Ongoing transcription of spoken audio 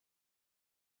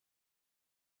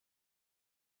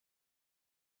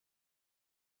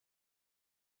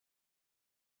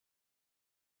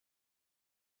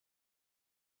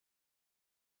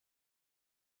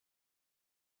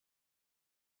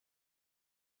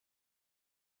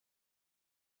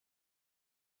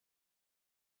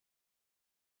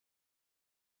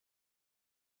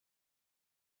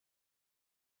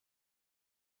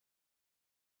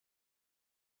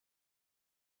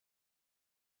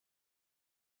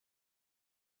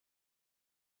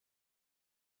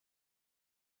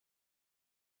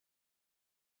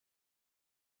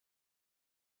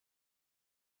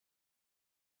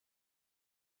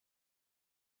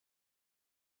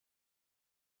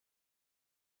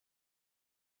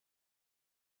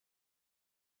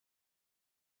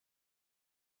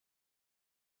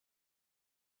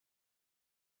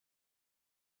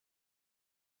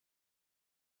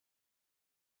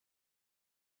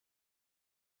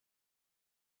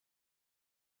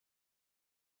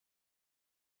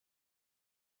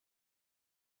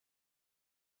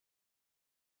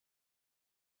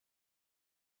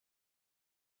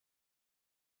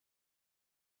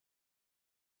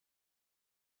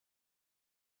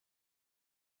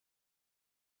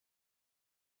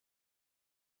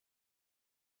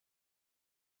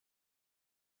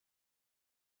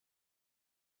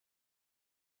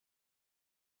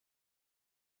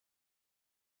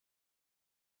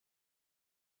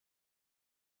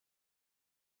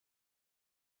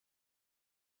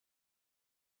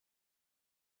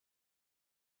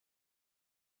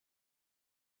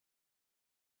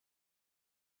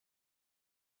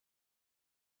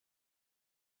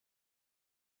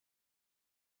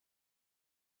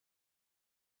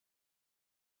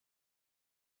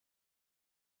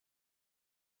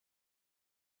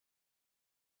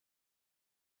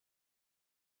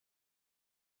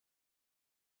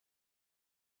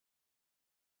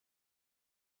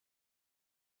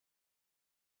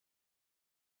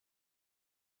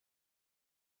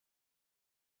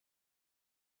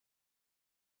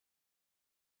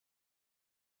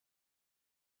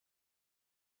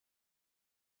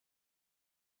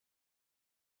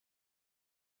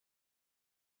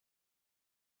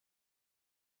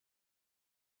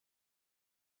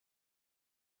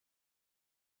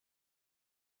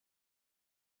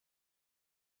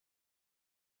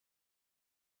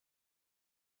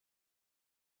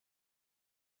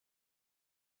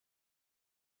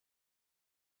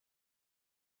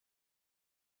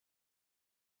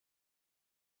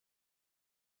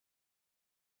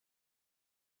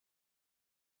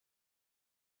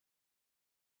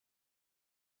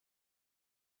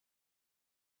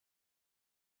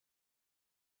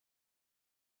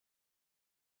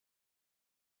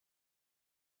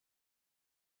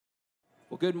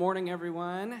Well, good morning,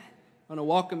 everyone. I want to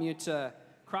welcome you to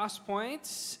Cross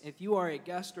Points. If you are a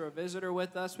guest or a visitor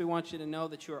with us, we want you to know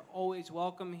that you are always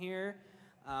welcome here.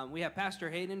 We have Pastor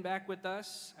Hayden back with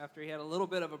us after he had a little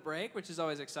bit of a break, which is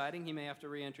always exciting. He may have to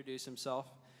reintroduce himself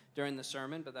during the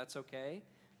sermon, but that's okay.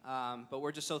 But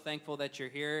we're just so thankful that you're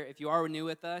here. If you are new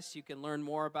with us, you can learn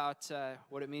more about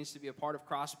what it means to be a part of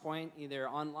Crosspoint, either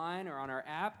online or on our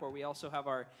app, or we also have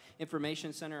our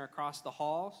information center across the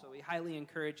hall. So we highly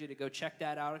encourage you to go check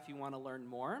that out if you want to learn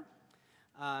more.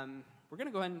 We're going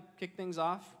to go ahead and kick things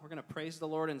off. We're going to praise the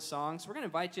Lord in songs. We're going to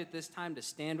invite you at this time to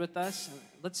stand with us.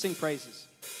 Let's sing praises.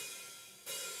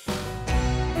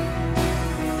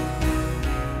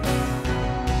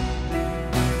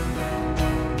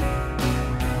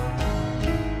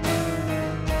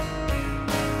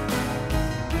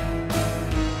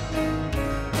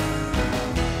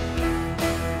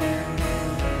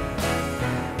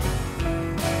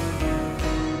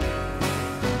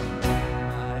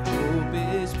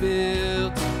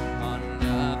 Built on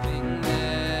nothing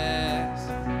less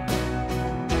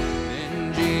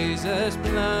than Jesus'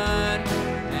 blood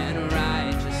and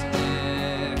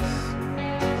righteousness.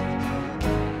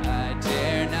 I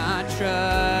dare not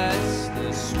trust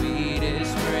the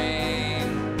sweetest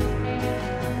frame,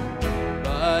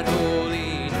 but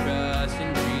wholly trust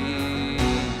in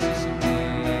Jesus'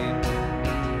 name.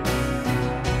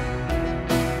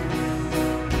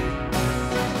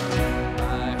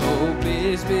 My hope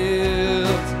is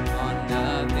built on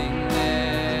nothing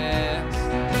less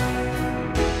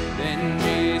than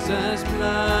Jesus'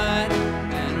 blood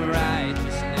and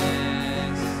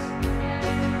righteousness.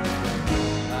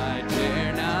 I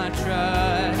dare not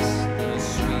trust the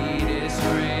sweetest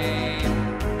frame,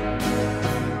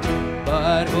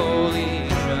 but wholly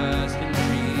trust in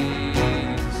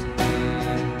Jesus' name.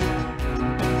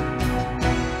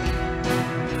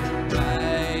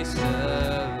 Christ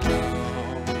alone,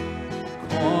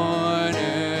 cornerstone,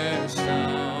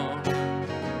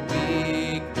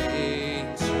 weak made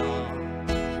strong,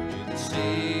 in the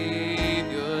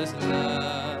Savior's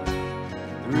love,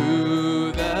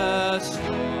 through the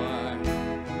storm,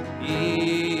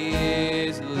 He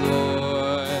is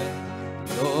Lord,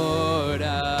 Lord of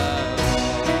all.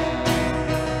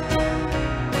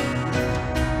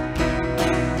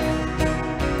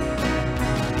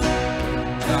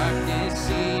 Darkness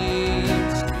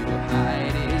seems to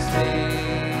hide His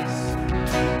face,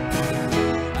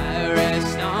 I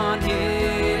rest on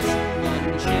His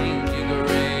unchanging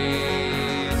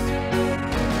grace.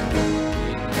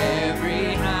 In every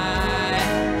high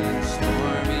and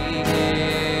stormy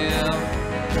gale,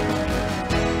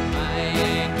 my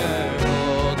anchor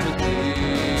holds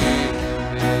within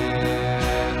the veil.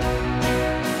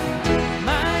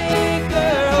 My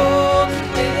anchor holds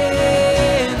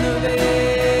within the veil.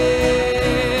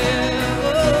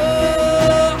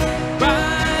 Oh,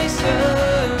 Christ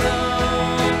alone,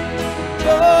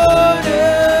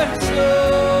 cornerstone,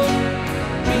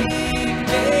 weak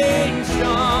made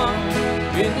strong,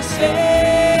 in the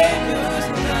Savior's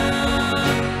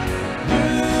love,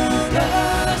 through the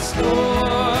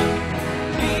storm,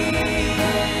 He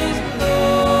is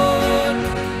Lord,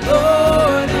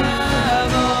 Lord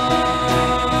of all.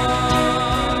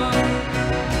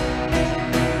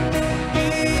 He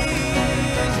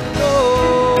is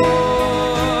Lord,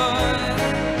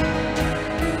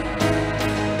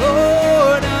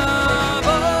 Lord of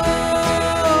all.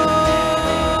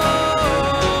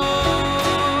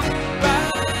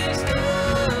 Christ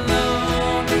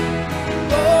alone,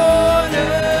 cornerstone,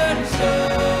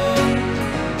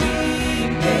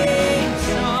 weak made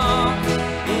strong,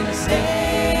 in the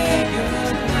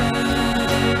Savior's love,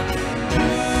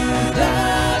 through the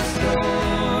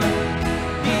storm,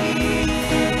 He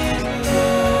is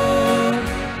Lord,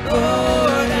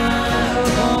 Lord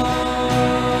of all.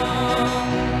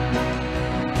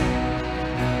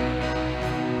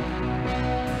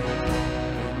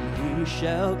 He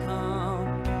shall come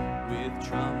with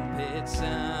trumpet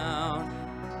sound.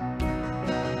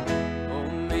 Oh,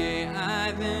 may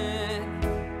I then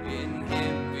in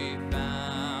Him be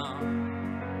found,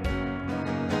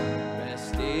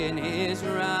 rest in His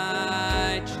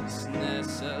righteousness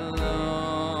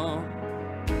alone,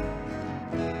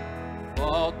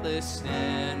 faultless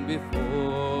stand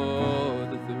before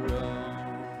the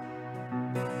throne.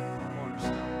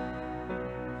 Cornerstone,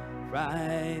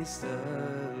 Christ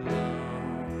alone,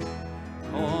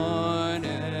 cornerstone,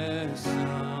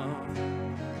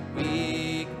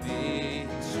 weak made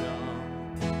strong,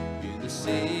 in the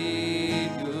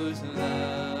Savior's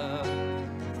love,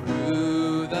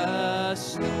 through the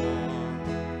storm,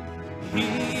 He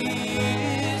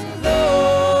is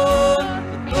Lord,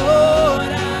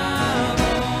 Lord of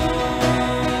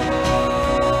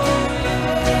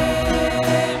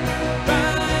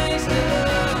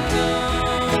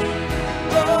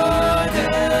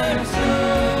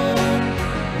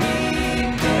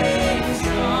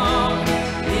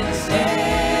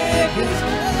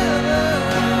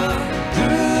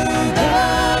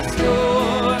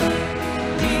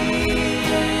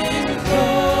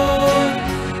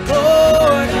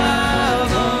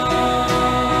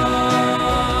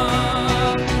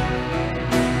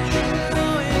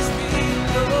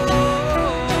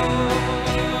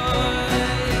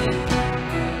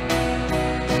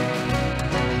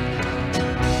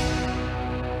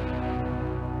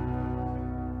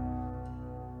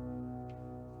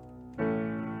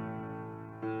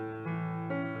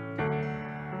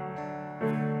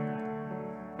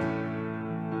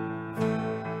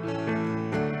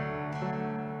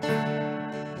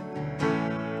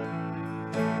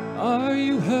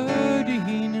you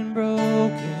hurting and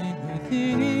broken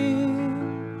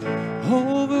within,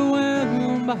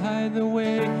 overwhelmed by the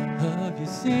weight of your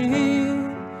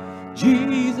sin?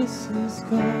 Jesus is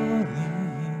calling.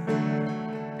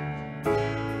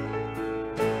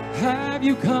 Have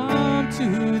you come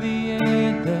to the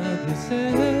end of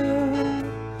yourself?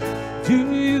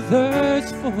 Do you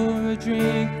thirst for a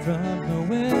drink from the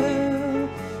well?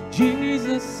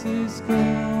 Jesus is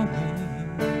calling.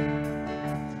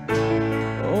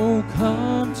 Oh,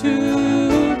 come to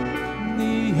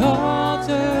the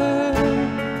altar.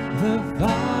 The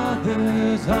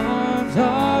Father's arms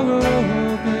are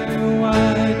open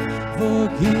wide.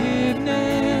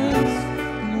 Forgiveness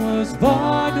was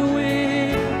bought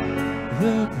with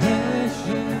the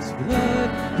precious blood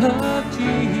of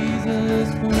Jesus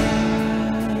Christ.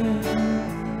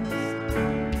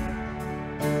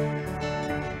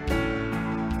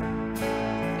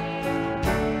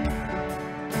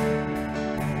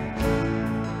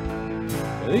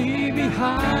 Leave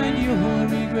behind your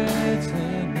regrets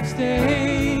and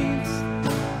mistakes.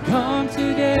 Come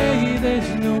today, there's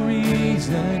no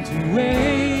reason to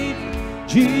wait.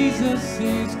 Jesus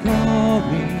is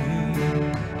calling.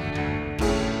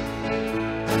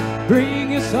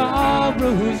 Bring your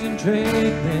sorrows and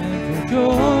trade them for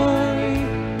joy.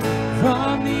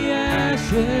 From the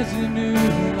ashes a new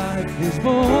life is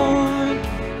born.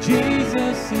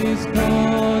 Jesus is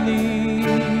calling.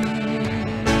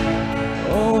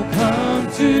 Oh, come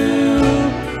to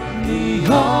the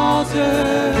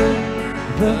altar.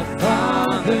 The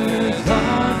Father's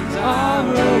arms are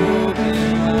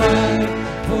open wide.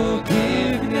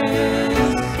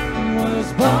 Forgiveness was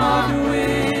bought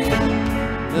with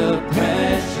the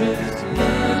precious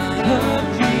blood of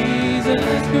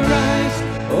Jesus Christ.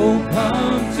 Oh,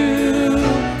 come to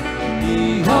the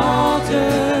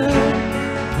altar.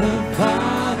 The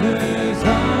Father's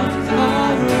arms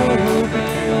are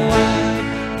open wide.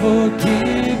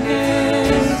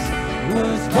 Forgiveness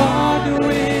was bought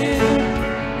with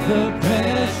the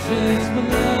precious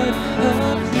blood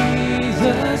of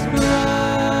Jesus Christ.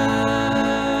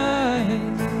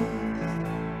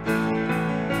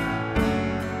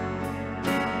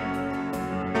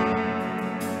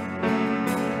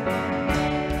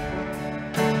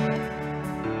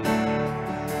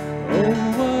 Oh,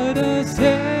 what a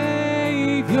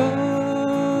Savior!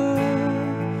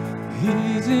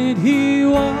 Isn't He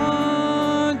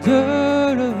wonderful?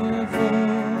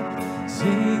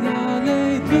 Sing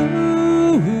hallelujah,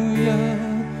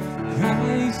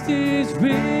 Christ is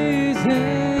risen.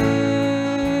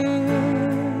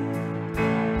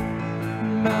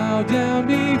 Bow down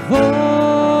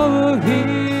before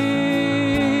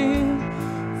Him,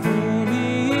 for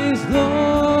He is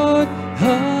Lord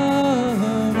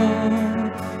of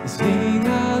all. Sing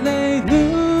hallelujah,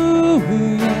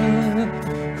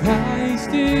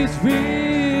 Christ is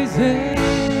risen.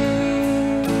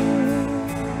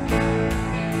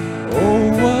 Oh,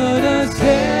 what a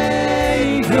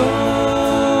Savior!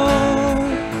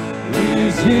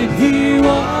 Isn't He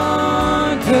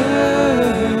wonderful?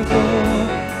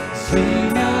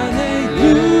 Sing hallelujah,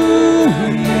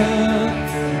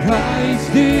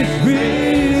 Christ is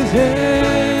risen.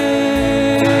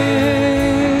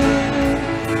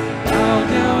 Bow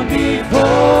down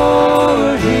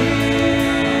before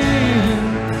Him,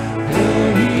 for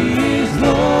He is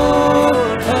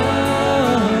Lord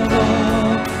of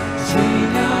all.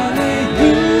 Sing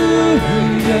hallelujah,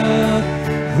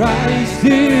 Christ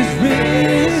is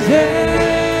risen.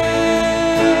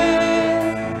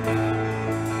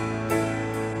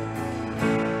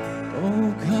 Oh,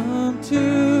 come to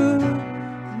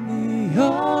the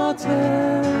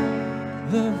altar.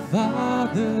 The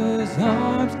Father's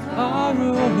arms are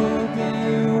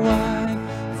open wide.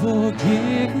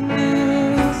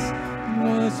 Forgiveness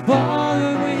was bought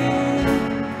with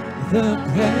the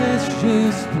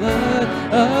precious blood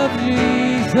of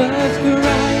Jesus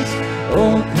Christ.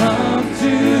 Oh, come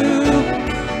to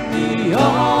the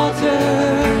altar.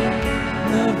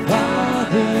 The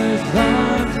Father's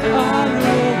arms are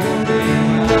open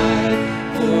wide.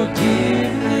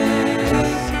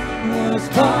 Forgiveness was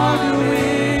bought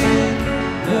with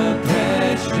the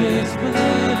precious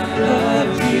blood of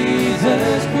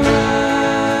Jesus Christ.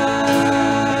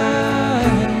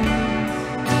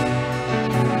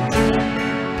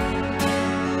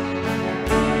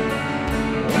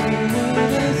 Oh,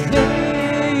 what a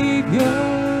Savior!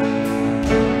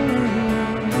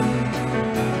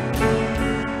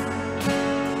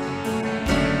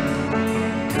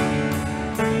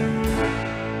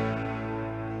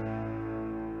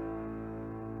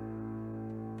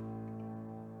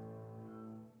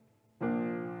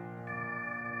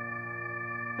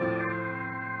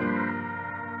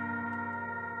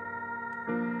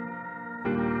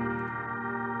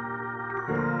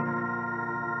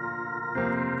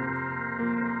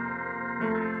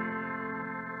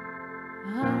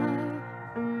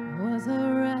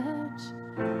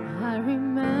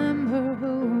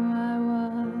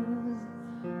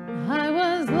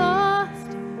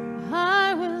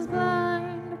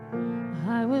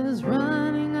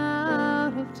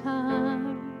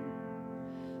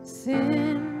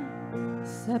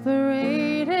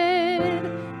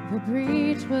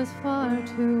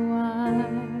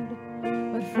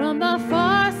 From the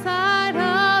far side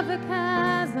of the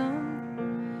chasm,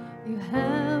 you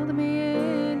held me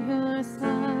in your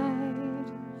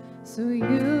sight. So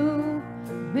you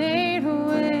made a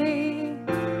way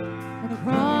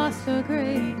across the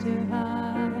great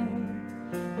divide,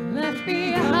 left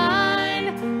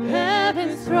behind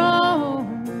heaven's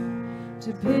throne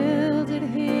to build it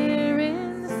here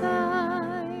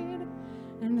inside.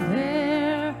 And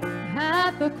there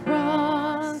at the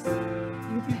cross,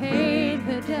 you paid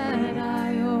the debt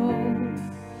I owe,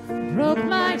 broke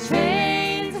my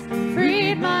chains,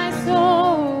 freed my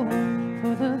soul.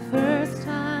 For the first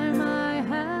time I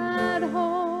had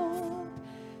hope.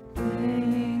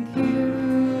 Thank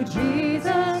you,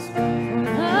 Jesus, for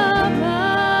the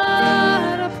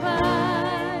blood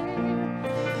applied.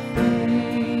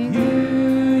 Thank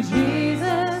you,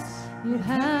 Jesus, it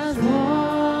has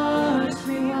washed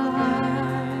me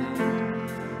white.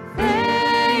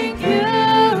 Thank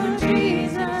you,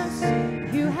 Jesus,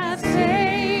 you have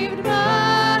saved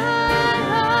my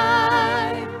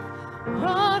life,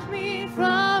 brought me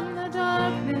from the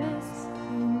darkness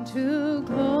into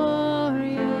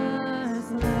glorious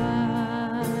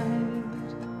light.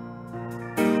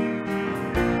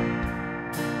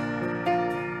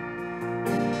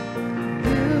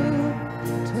 You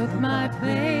took my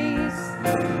place,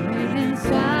 laid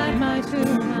inside my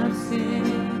tomb of sin.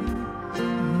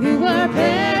 You were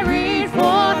buried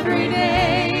for 3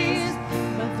 days,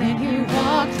 but then you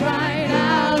walked right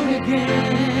out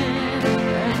again.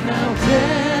 And now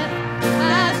death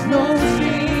has no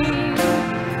sting,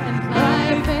 and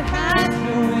life it has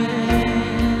no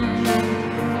end.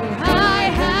 For I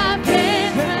have been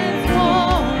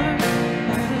transformed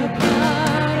by the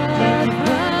blood of the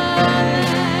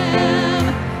Lamb.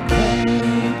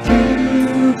 Thank you,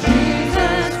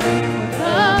 Jesus, for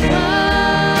the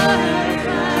blood.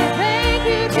 Thank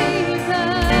you, Jesus.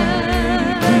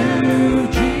 Thank you,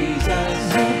 Jesus,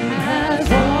 has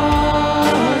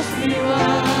washed me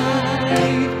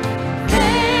white.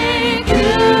 Thank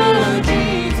you,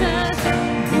 Jesus,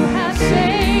 who has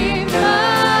saved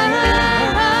my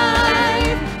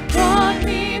life, brought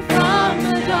me from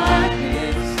the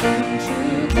darkness into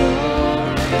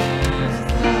glorious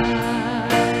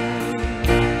light.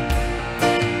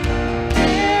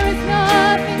 There is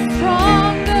nothing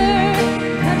stronger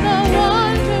than the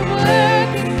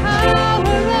wonder-working power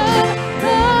of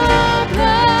the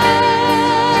blood.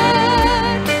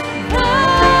 The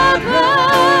blood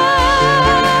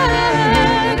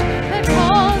that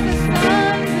calls us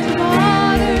sons and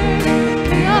daughters.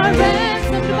 We are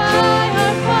ransomed by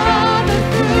our Father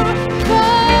through the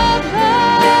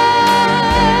blood.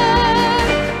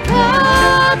 The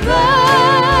blood.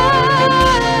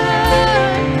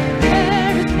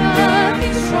 There is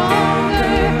nothing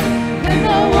stronger than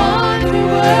the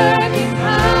wonder-working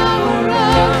power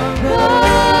of the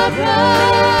blood.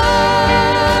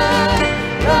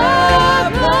 The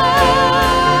blood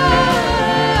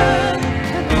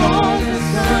that calls us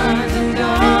sons and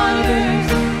daughters.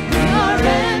 We are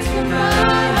ransomed by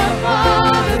our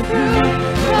Father through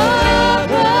the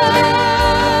blood.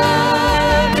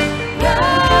 The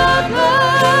blood.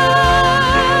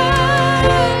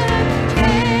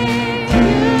 Thank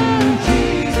you,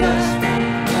 Jesus, the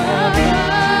blood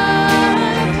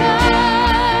applied.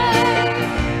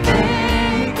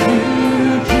 Thank you,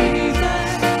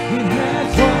 Jesus, it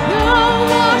has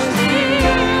washed me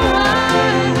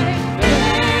white.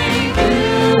 Thank you,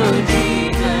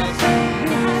 Jesus,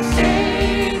 you have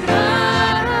saved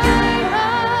my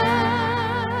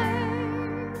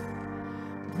life,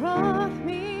 brought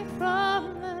me from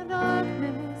the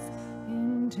darkness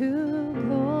into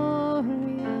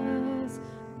glorious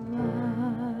light.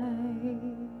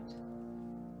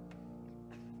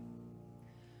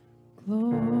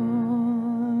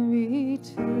 Glory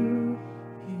to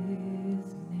his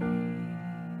name.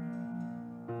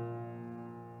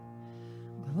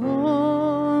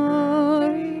 Glory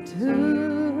to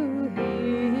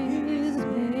his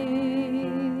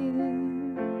name.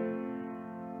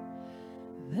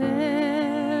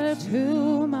 There to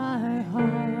my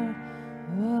heart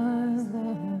was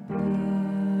the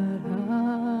blood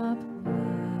applied.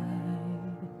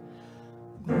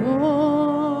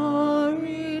 Glory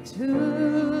to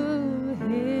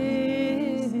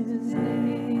his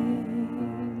name.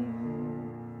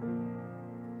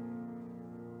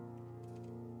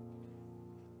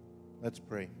 Let's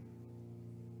pray.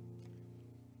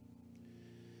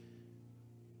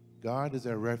 God is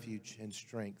our refuge and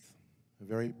strength, a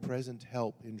very present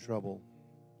help in trouble.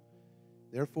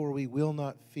 Therefore we will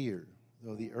not fear,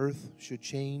 though the earth should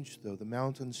change, though the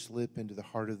mountains slip into the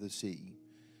heart of the sea,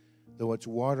 though its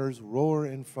waters roar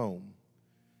and foam,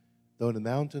 though the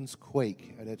mountains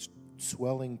quake at its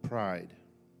swelling pride.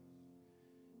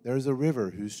 There is a river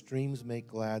whose streams make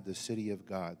glad the city of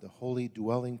God, the holy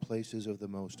dwelling places of the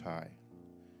Most High.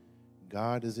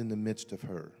 God is in the midst of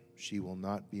her. She will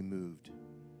not be moved.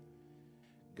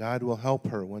 God will help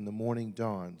her when the morning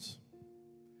dawns.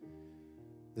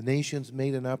 The nations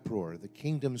made an uproar. The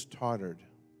kingdoms tottered.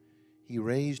 He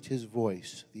raised his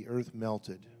voice. The earth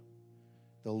melted.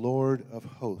 The Lord of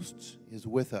hosts is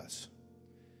with us.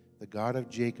 The God of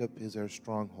Jacob is our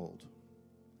stronghold.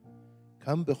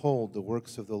 Come behold the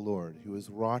works of the Lord, who has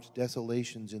wrought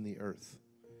desolations in the earth.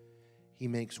 He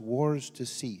makes wars to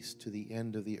cease to the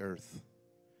end of the earth.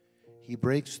 He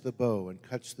breaks the bow and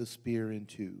cuts the spear in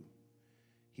two.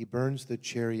 He burns the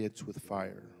chariots with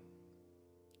fire.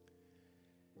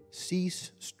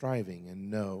 Cease striving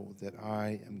and know that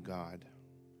I am God.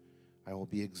 I will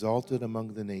be exalted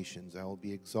among the nations. I will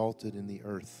be exalted in the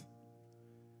earth.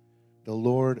 The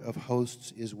Lord of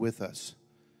hosts is with us.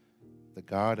 The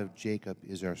God of Jacob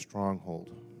is our stronghold.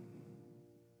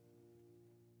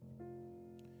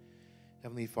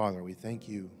 Heavenly Father, we thank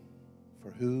you for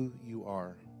who you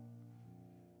are,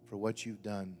 for what you've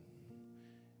done,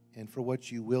 and for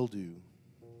what you will do.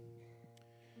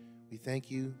 We thank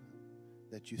you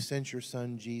that you sent your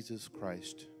Son, Jesus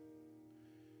Christ,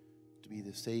 to be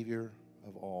the Savior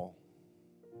of all.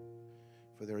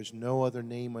 For there is no other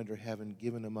name under heaven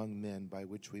given among men by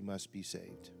which we must be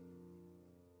saved.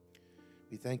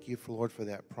 We thank you, Lord, for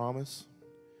that promise.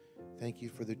 Thank you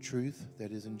for the truth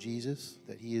that is in Jesus,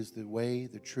 that he is the way,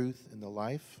 the truth, and the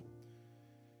life.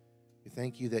 We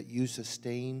thank you that you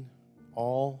sustain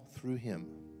all through him.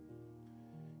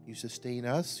 You sustain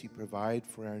us, you provide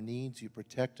for our needs, you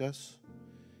protect us,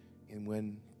 and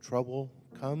when trouble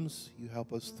comes, you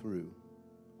help us through.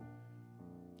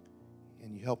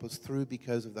 And you help us through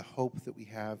because of the hope that we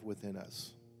have within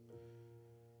us.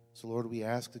 So, Lord, we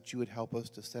ask that you would help us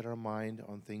to set our mind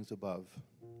on things above,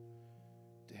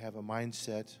 to have a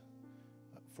mindset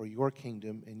for your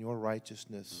kingdom and your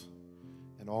righteousness,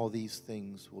 and all these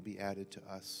things will be added to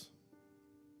us.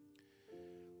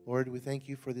 Lord, we thank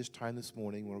you for this time this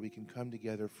morning where we can come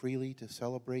together freely to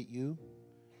celebrate you,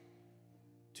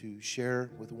 to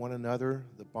share with one another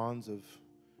the bonds of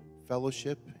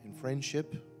fellowship and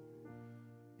friendship,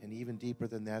 and even deeper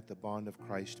than that, the bond of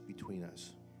Christ between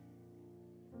us.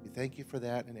 We thank you for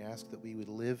that and ask that we would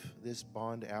live this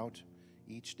bond out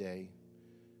each day,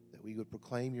 that we would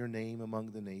proclaim your name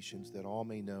among the nations, that all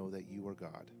may know that you are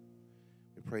God.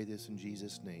 We pray this in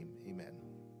Jesus' name. Amen.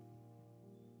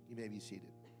 You may be seated.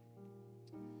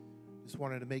 Just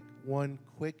wanted to make one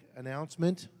quick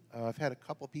announcement. I've had a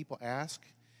couple people ask,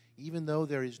 even though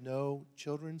there is no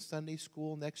children's Sunday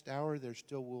school next hour, there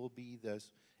still will be the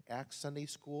Acts Sunday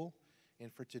School.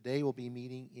 And for today, we'll be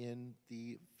meeting in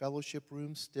the fellowship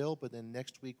room still, but then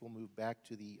next week we'll move back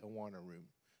to the Awana room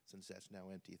since that's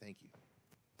now empty. Thank you.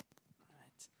 All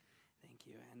right. Thank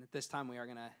you. And at this time, we are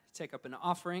going to take up an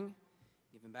offering,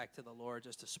 giving back to the Lord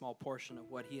just a small portion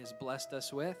of what he has blessed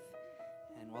us with.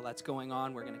 And while that's going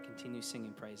on, we're going to continue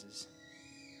singing praises.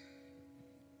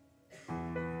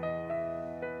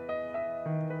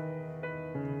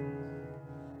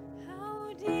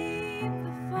 How deep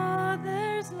the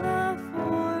Father's love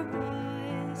for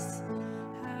us,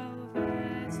 how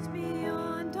vast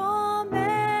beyond all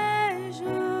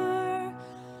measure,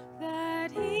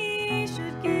 that he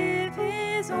should give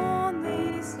his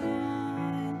only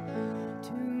Son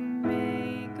to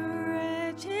make a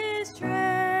wretch his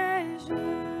treasure.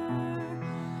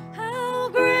 How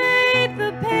great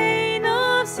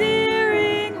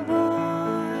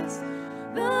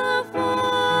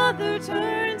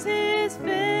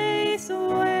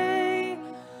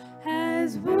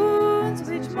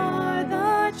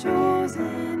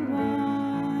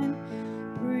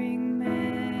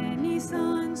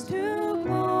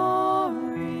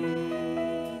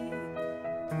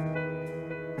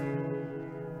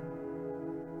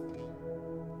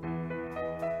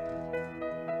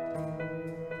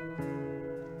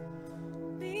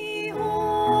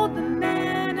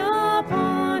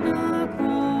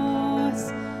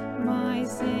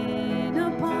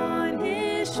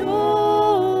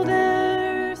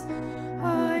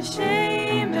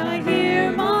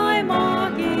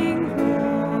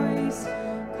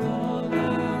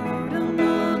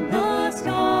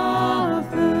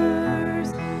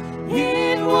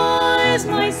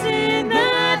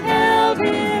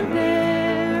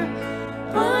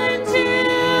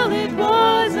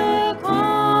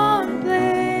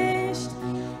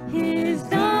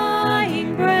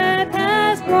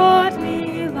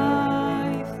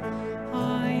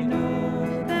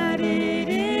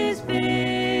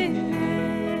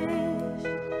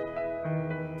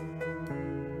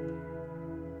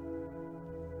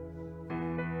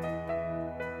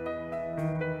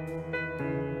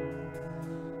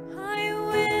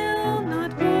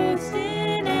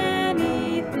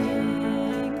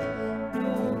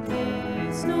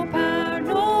has no power,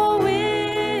 no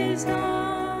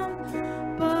wisdom,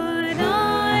 but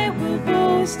I will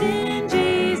boast in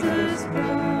Jesus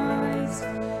Christ,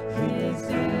 his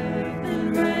death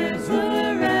and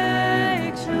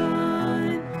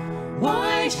resurrection.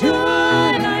 Why should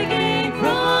I gain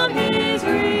from his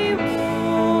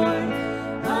reward?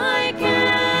 I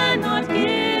cannot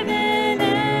give an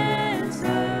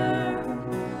answer,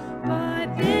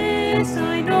 but this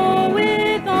I know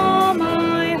with all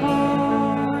my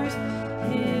heart,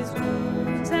 his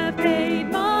wounds have paid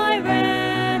my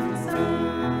ransom.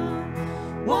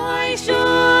 Why should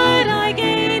I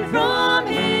gain from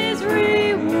his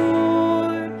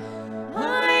reward?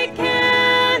 I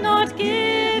cannot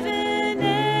give an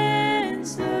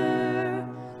answer,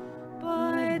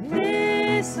 but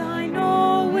this I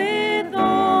know with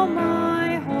all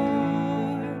my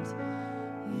heart,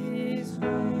 his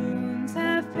wounds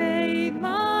have paid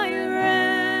my ransom.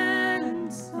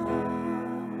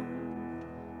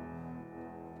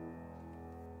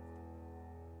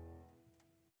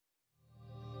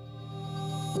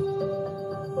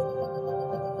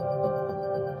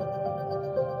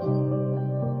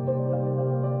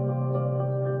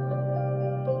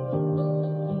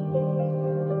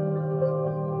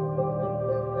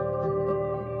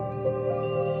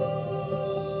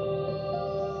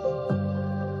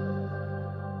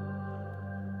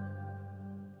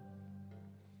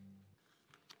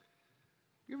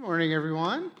 Good morning,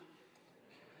 everyone. I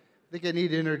think I need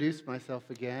to introduce myself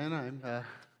again. I'm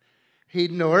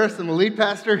Hayden Norris. I'm the lead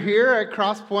pastor here at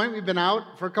Cross Point. We've been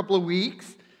out for a couple of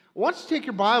weeks. I want you to take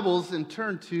your Bibles and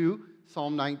turn to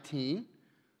Psalm 19.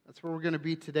 That's where we're going to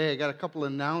be today. I got a couple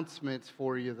of announcements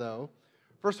for you, though.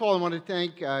 First of all, I want to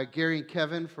thank Gary and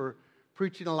Kevin for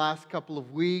preaching the last couple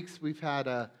of weeks. We've had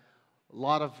a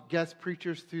lot of guest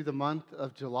preachers through the month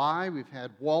of July. We've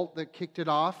had Walt that kicked it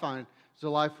off on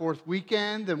July 4th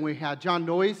weekend. Then we had John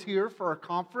Noyes here for our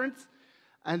conference.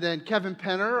 And then Kevin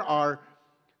Penner, our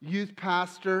youth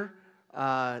pastor,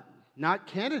 not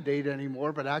candidate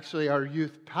anymore, but actually our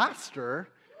youth pastor.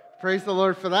 Praise the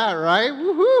Lord for that, right?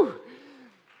 Woohoo!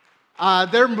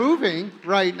 They're moving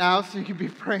right now, so you can be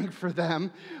praying for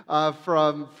them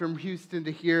from Houston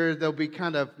to here. They'll be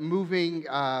kind of moving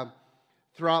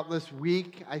throughout this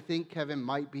week. I think Kevin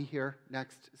might be here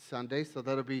next Sunday, so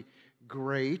that'll be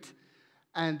great.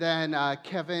 And then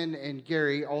Kevin and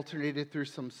Gary alternated through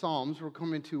some Psalms. We're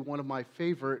coming to one of my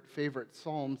favorite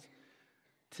Psalms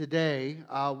today.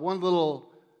 One little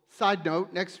side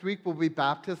note, next week will be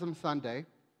Baptism Sunday.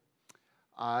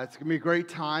 It's going to be a great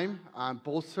time.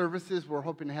 Both services, we're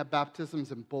hoping to have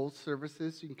baptisms in both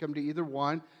services. You can come to either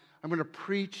one. I'm going to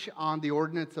preach on the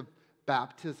ordinance of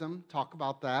baptism, talk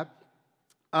about that.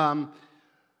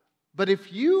 But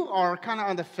if you are kind of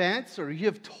on the fence, or you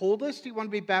have told us you want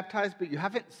to be baptized, but you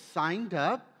haven't signed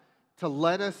up to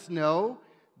let us know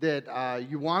that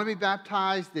you want to be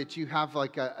baptized, that you have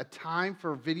like a time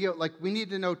for video, like we need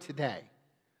to know today.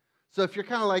 So if you're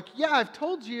kind of like, yeah, I've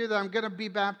told you that I'm going to be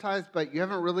baptized, but you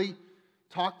haven't really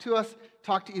talked to us,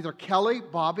 talk to either Kelly,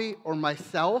 Bobby, or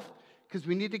myself, because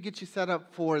we need to get you set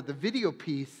up for the video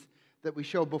piece that we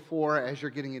show before as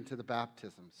you're getting into the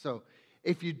baptism. So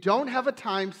if you don't have a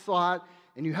time slot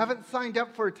and you haven't signed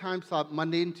up for a time slot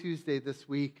Monday and Tuesday this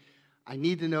week, I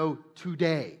need to know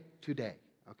today,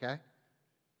 okay?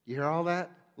 You hear all that?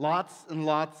 Lots and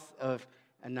lots of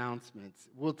announcements.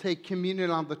 We'll take communion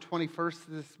on the 21st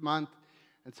of this month,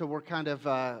 and so we're kind of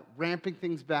ramping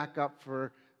things back up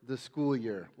for the school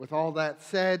year. With all that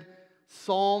said,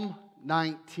 Psalm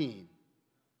 19,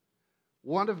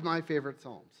 one of my favorite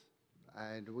Psalms,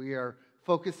 and we are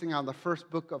focusing on the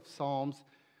first book of Psalms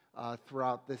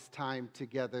throughout this time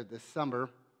together this summer.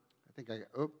 I think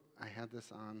I had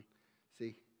this on.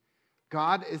 See,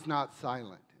 God is not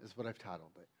silent is what I've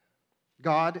titled it.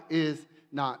 God is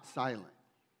not silent.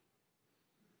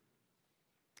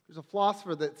 There's a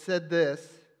philosopher that said this.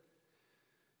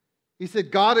 He said,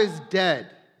 God is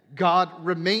dead. God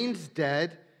remains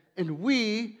dead, and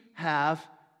we have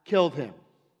killed him.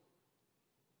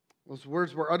 Those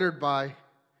words were uttered by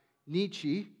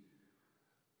Nietzsche,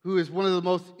 who is one of the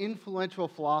most influential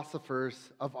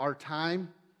philosophers of our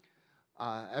time.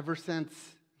 Ever since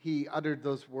he uttered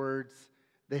those words,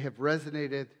 they have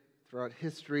resonated throughout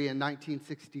history. In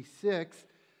 1966,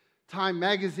 Time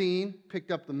magazine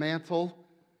picked up the mantle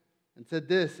and said,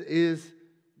 "This is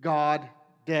God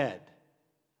dead,"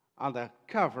 on the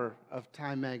cover of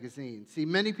Time magazine. See,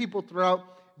 many people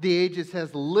throughout the ages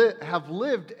have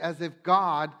lived as if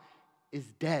God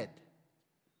is dead,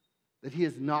 that he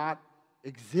does not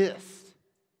exist.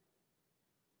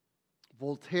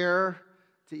 Voltaire,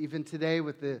 to even today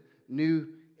with the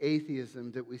New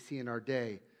atheism that we see in our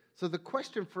day. So the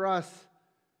question for us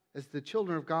as the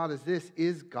children of God is this: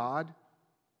 is God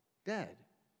dead?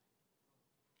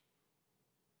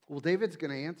 Well, David's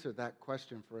going to answer that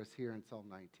question for us here in Psalm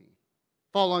 19.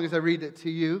 Follow along as I read it to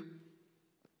you.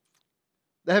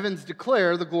 The heavens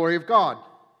declare the glory of God,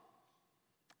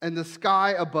 and the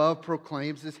sky above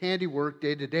proclaims his handiwork.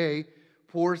 Day to day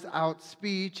pours out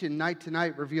speech, and night to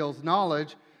night reveals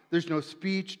knowledge. There's no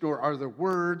speech, nor are there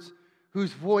words,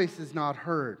 whose voice is not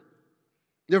heard.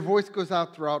 Their voice goes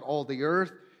out throughout all the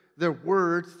earth, their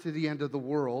words to the end of the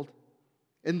world.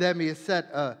 In them he has set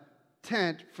a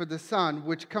tent for the sun,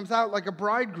 which comes out like a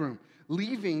bridegroom,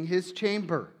 leaving his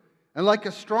chamber, and like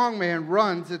a strong man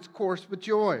runs its course with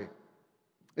joy.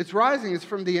 Its rising is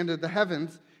from the end of the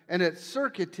heavens, and its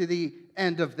circuit to the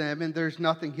end of them, and there's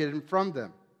nothing hidden from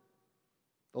them.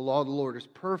 The law of the Lord is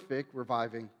perfect,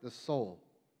 reviving the soul.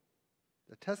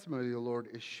 The testimony of the Lord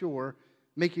is sure,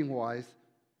 making wise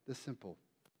the simple.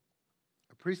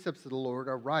 The precepts of the Lord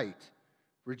are right,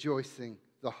 rejoicing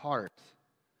the heart.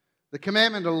 The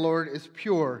commandment of the Lord is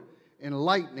pure,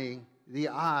 enlightening the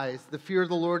eyes. The fear of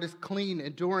the Lord is clean,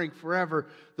 enduring forever.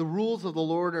 The rules of the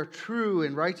Lord are true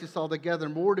and righteous altogether.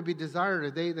 More to be desired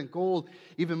are they than gold,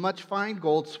 even much fine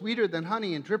gold, sweeter than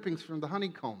honey and drippings from the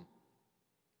honeycomb.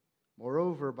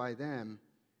 Moreover, by them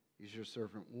is your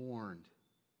servant warned.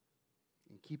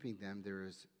 In keeping them there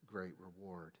is great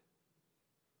reward.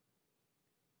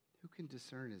 Who can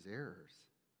discern his errors?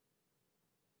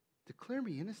 Declare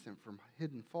me innocent from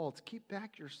hidden faults. Keep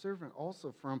back your servant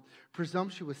also from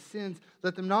presumptuous sins.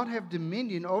 Let them not have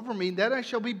dominion over me, that I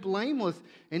shall be blameless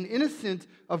and innocent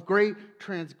of great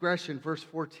transgression. Verse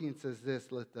 14 says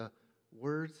this: let the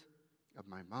words of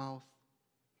my mouth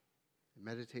and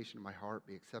meditation of my heart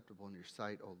be acceptable in your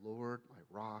sight, O Lord, my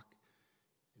rock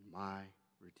and my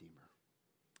redeemer.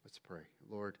 Let's pray.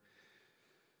 Lord,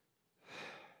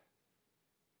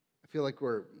 I feel like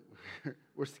we're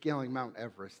scaling Mount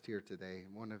Everest here today.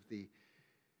 One of the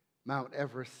Mount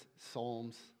Everest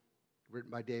Psalms written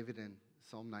by David in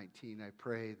Psalm 19. I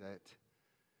pray that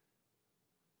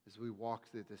as we walk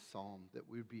through this psalm, that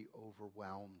we'd be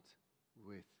overwhelmed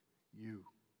with you.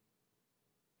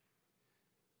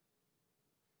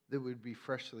 That we'd be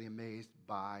freshly amazed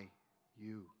by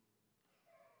you.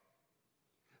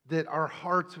 That our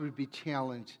hearts would be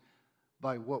challenged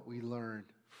by what we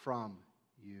learned from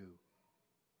you.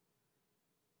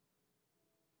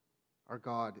 Our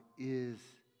God is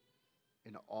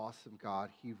an awesome God.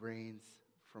 He reigns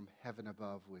from heaven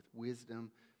above with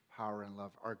wisdom, power, and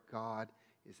love. Our God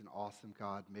is an awesome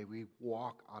God. May we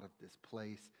walk out of this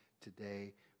place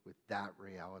today with that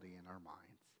reality in our minds.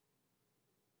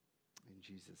 In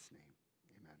Jesus' name,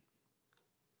 amen.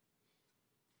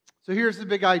 So here's the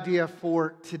big idea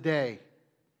for today.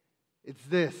 It's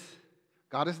this: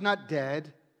 God is not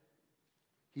dead.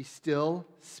 He still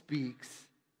speaks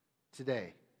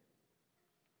today.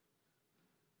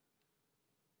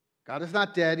 God is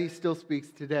not dead. He still speaks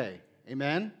today.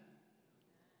 Amen?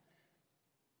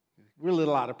 We're a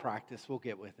little out of practice. We'll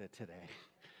get with it today.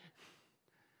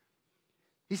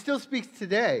 He still speaks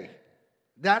today.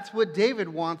 That's what David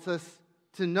wants us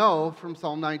to know from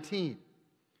Psalm 19.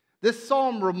 This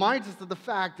psalm reminds us of the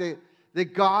fact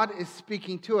that God is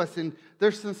speaking to us. And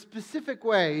there's some specific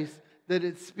ways that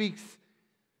it speaks,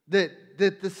 that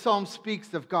the psalm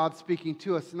speaks of God speaking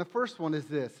to us. And the first one is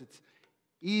this: it's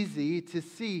easy to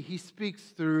see. He speaks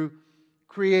through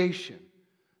creation.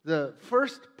 The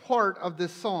first part of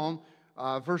this psalm,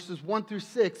 verses 1 through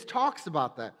 6, talks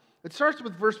about that. It starts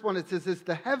with verse 1. It says this: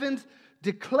 the heavens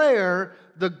declare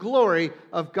the glory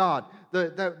of God.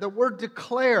 The word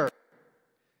declare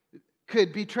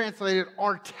could be translated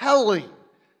are telling.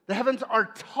 The heavens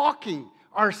are talking,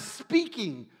 are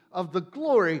speaking of the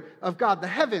glory of God. The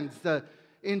heavens,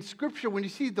 in Scripture, when you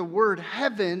see the word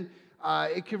heaven,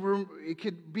 it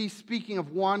could be speaking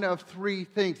of one of three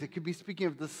things. It could be speaking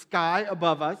of the sky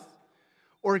above us,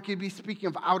 or it could be speaking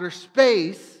of outer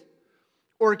space,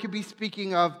 or it could be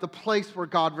speaking of the place where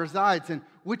God resides. And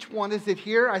which one is it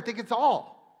here? I think it's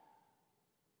all.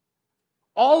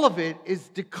 All of it is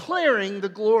declaring the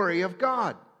glory of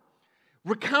God.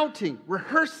 Recounting,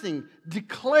 rehearsing,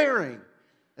 declaring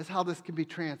is how this can be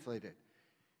translated.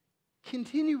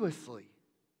 Continuously.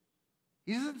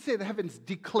 He doesn't say the heavens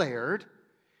declared.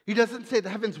 He doesn't say the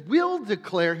heavens will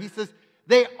declare. He says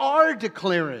they are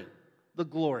declaring the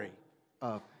glory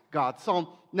of God. Psalm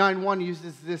 9:1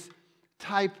 uses this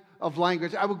type of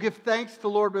language. I will give thanks to the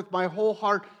Lord with my whole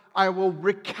heart. I will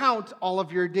recount all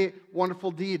of your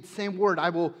wonderful deeds. Same word. I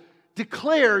will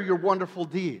declare your wonderful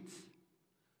deeds.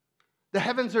 The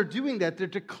heavens are doing that. They're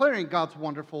declaring God's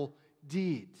wonderful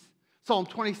deeds. Psalm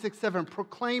 26:7,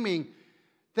 proclaiming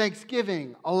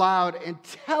thanksgiving aloud and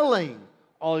telling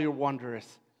all your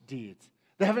wondrous deeds.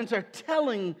 The heavens are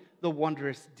telling the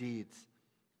wondrous deeds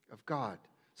of God.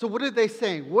 So what are they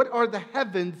saying? What are the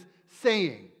heavens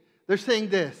saying? They're saying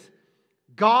this: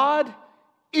 God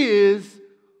is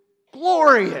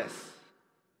glorious.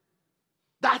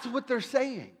 That's what they're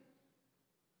saying.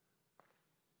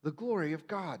 The glory of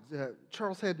God.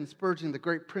 Charles Haddon Spurgeon, the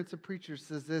great Prince of Preachers,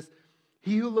 says this: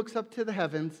 he who looks up to the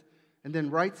heavens and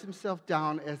then writes himself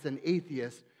down as an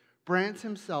atheist brands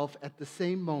himself at the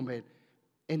same moment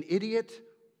an idiot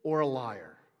or a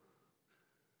liar.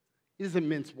 He doesn't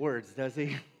mince words, does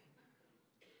he?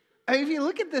 I mean, if you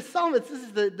look at this psalm, this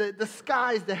is the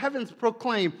skies, the heavens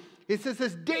proclaim. It says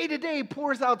this: day to day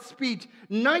pours out speech,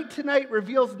 night to night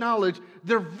reveals knowledge.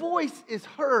 Their voice is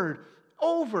heard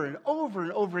over and over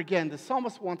and over again. The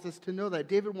psalmist wants us to know that.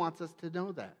 David wants us to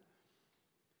know that.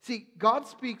 See, God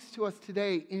speaks to us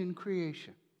today in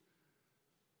creation.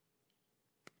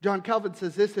 John Calvin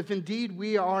says this: if indeed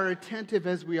we are attentive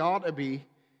as we ought to be,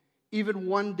 even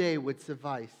one day would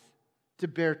suffice to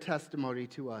bear testimony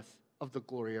to us of the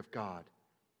glory of God.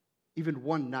 Even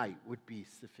one night would be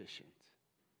sufficient.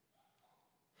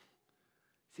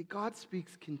 See, God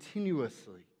speaks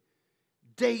continuously,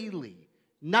 daily,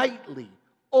 nightly,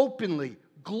 openly,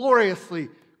 gloriously.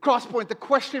 Crosspoint, the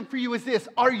question for you is this: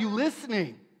 are you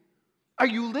listening? Are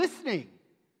you listening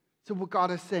to what God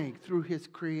is saying through His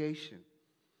creation?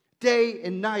 Day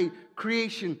and night,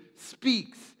 creation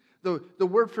speaks. The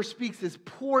word for speaks is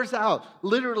pours out,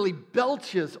 literally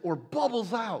belches or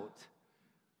bubbles out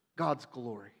God's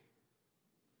glory.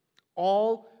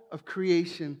 All of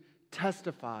creation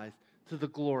testifies to the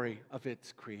glory of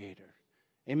its creator.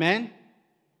 Amen?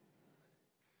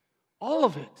 All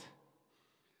of it.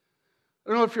 I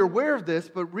don't know if you're aware of this,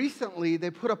 but recently they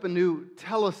put up a new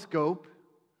telescope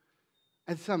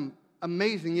and some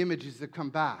amazing images have come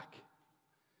back.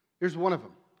 Here's one of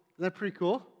them. Isn't that pretty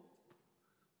cool?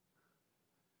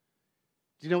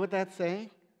 Do you know what that's saying?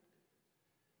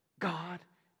 God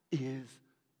is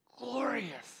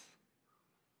glorious.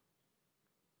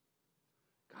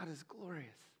 God is glorious.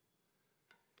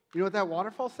 You know what that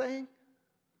waterfall's saying?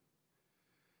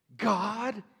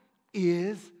 God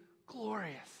is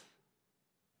glorious.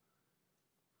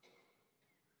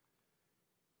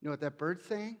 You know what that bird's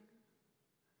saying?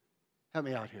 Help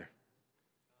me out here.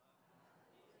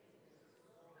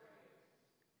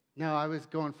 No, I was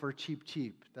going for cheap.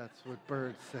 That's what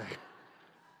birds say.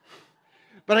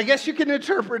 But I guess you can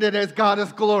interpret it as God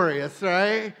is glorious,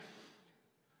 right?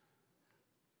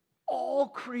 All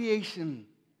creation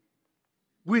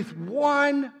with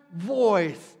one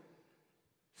voice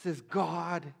says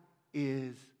God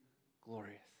is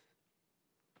glorious.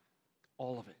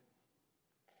 All of it.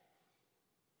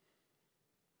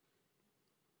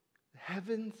 The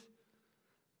heavens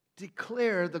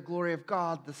declare the glory of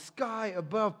God. The sky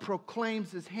above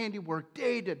proclaims His handiwork.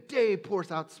 Day to day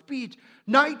pours out speech.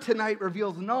 Night to night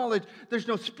reveals knowledge. There's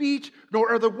no speech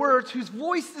nor other words whose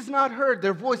voice is not heard.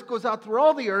 Their voice goes out through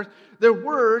all the earth. Their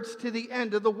words to the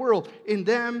end of the world. In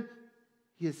them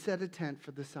He has set a tent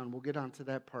for the sun. We'll get onto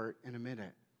that part in a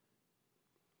minute.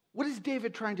 What is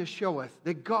David trying to show us?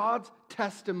 That God's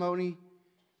testimony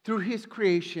through His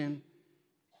creation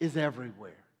is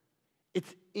everywhere.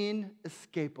 It's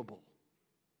inescapable.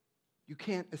 You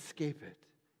can't escape it.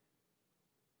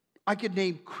 I could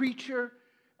name creature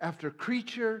after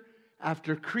creature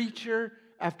after creature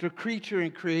after creature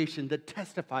in creation that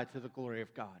testify to the glory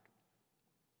of God.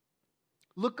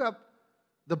 Look up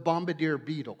the bombardier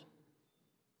beetle.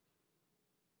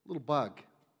 Little bug.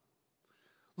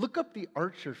 Look up the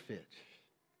archerfish.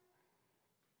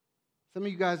 Some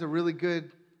of you guys are really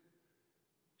good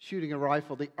shooting a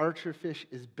rifle. The archerfish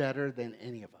is better than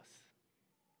any of us.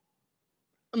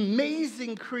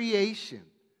 Amazing creation.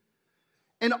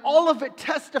 And all of it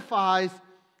testifies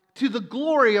to the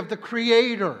glory of the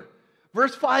Creator.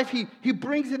 Verse 5, he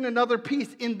brings in another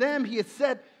piece. In them He has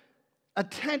set a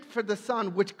tent for the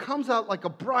sun, which comes out like a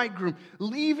bridegroom,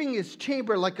 leaving his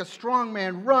chamber like a strong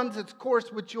man, runs its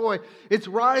course with joy. Its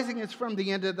rising is from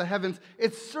the end of the heavens,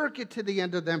 its circuit to the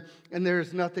end of them, and there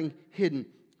is nothing hidden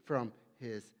from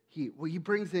His heat. Well, He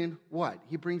brings in what?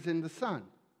 He brings in the sun.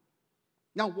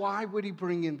 Now, why would He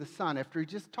bring in the sun? After He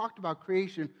just talked about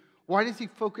creation, why does He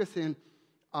focus in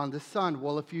on the sun?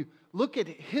 Well, if you look at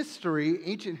history,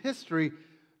 ancient history,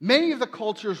 many of the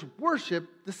cultures worship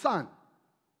the sun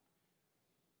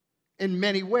in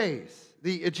many ways.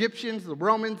 The Egyptians, the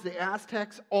Romans, the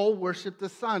Aztecs all worship the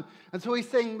sun. And so He's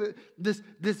saying that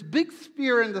this big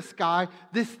sphere in the sky,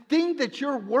 this thing that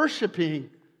you're worshiping,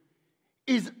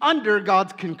 is under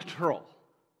God's control.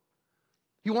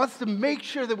 He wants to make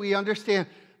sure that we understand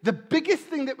the biggest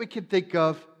thing that we can think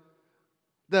of,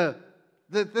 the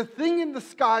thing in the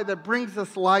sky that brings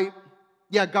us light.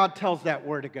 Yeah, God tells that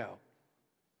where to go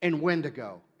and when to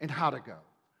go and how to go.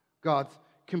 God's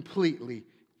completely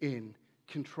in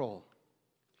control.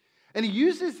 And he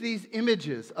uses these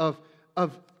images of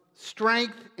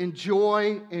strength and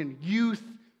joy and youth,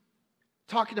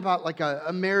 talking about like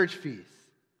a marriage feast.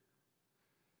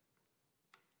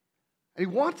 And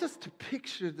he wants us to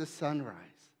picture the sunrise.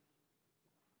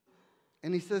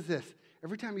 And he says this,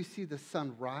 every time you see the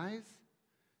sun rise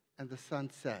and the sun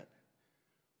set,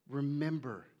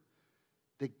 remember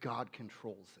that God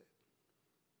controls it.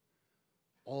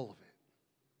 All of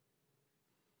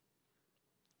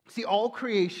it. See, all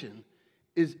creation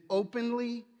is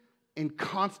openly and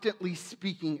constantly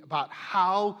speaking about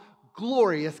how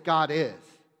glorious God is.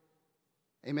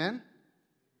 Amen?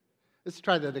 Let's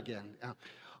try that again.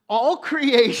 All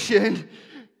creation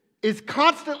is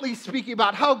constantly speaking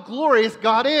about how glorious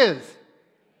God is.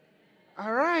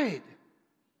 All right.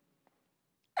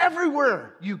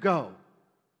 Everywhere you go,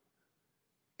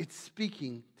 it's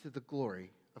speaking to the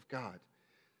glory of God.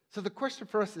 So the question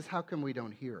for us is, how come we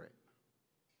don't hear it?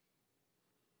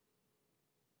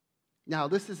 Now,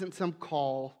 this isn't some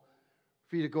call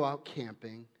for you to go out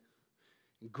camping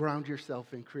and ground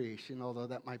yourself in creation, although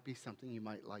that might be something you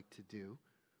might like to do.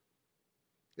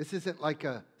 This isn't like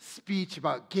a speech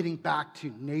about getting back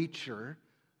to nature.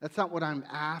 That's not what I'm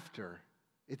after.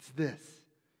 It's this.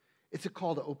 It's a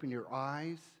call to open your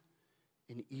eyes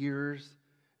and ears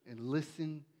and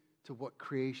listen to what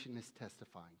creation is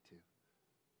testifying to.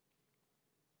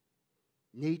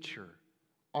 Nature,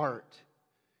 art,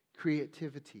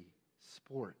 creativity,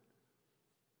 sport.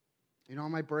 You know,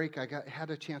 on my break, I had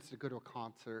a chance to go to a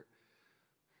concert.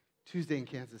 Tuesday in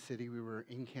Kansas City, we were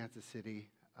in Kansas City.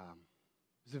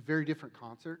 It was a very different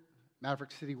concert.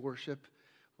 Maverick City Worship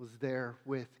was there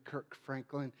with Kirk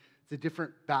Franklin. It's a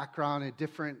different background, a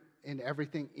different in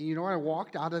everything. And you know, I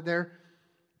walked out of there,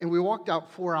 and we walked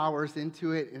out 4 hours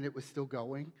into it, and it was still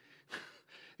going.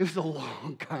 It was a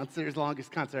long concert. It was the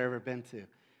longest concert I've ever been to.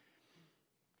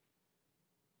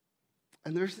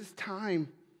 And there's this time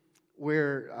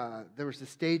where there was a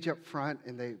stage up front,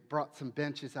 and they brought some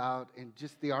benches out, and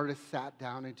just the artists sat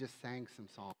down and just sang some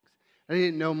songs. I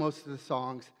didn't know most of the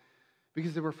songs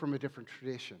because they were from a different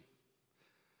tradition.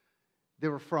 They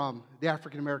were from the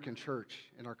African American church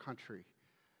in our country.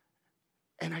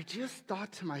 And I just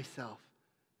thought to myself,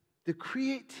 the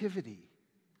creativity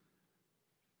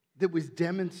that was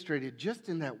demonstrated just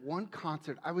in that one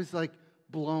concert, I was like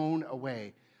blown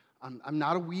away. I'm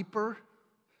not a weeper.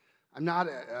 I'm not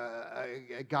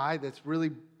a guy that's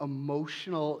really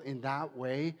emotional in that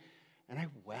way. And I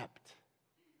wept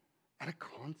at a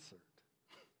concert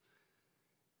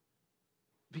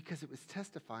because it was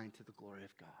testifying to the glory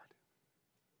of God.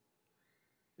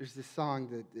 There's this song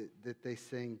that they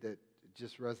sing that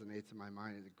just resonates in my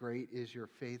mind. Great is your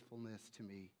faithfulness to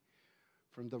me.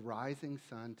 From the rising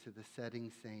sun to the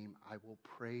setting same, I will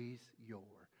praise your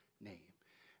name.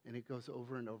 And it goes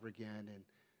over and over again. And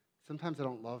sometimes I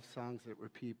don't love songs that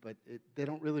repeat, but they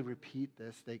don't really repeat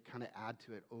this. They kind of add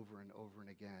to it over and over and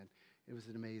again. It was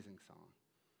an amazing song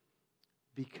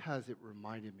because it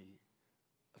reminded me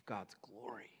of God's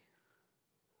glory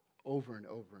over and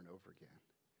over and over again.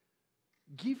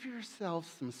 Give yourself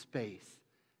some space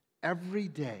every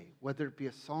day, whether it be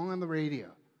a song on the radio,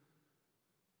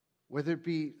 whether it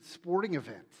be sporting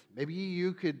events. Maybe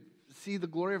you could see the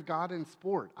glory of God in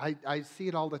sport. I see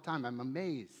it all the time. I'm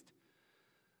amazed.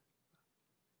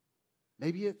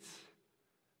 Maybe it's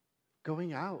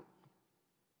going out,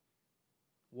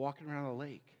 walking around a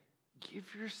lake. Give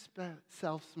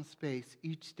yourself some space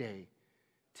each day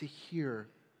to hear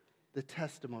the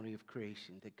testimony of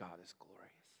creation that God is glorious.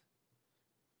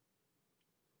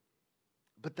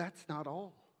 But that's not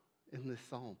all in this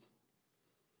psalm.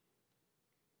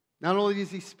 Not only does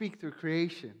he speak through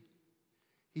creation,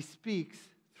 he speaks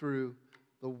through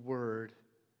the Word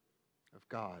of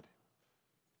God.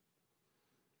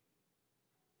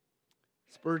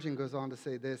 Spurgeon goes on to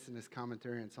say this in his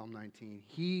commentary on Psalm 19.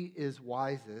 He is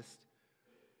wisest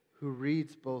who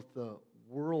reads both the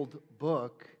world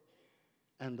book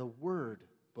and the Word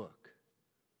book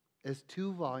as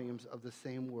two volumes of the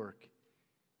same work,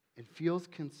 and feels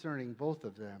concerning both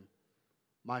of them,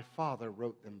 my Father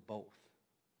wrote them both.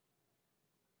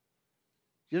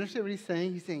 Do you understand what he's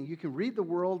saying? He's saying you can read the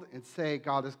world and say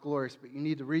God is glorious, but you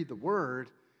need to read the Word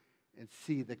and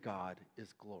see that God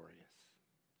is glorious.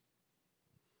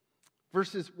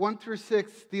 Verses 1 through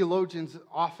 6, theologians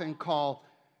often call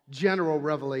general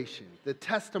revelation, the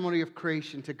testimony of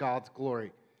creation to God's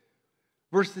glory.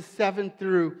 Verses 7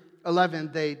 through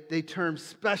 11, they term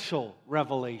special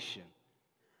revelation.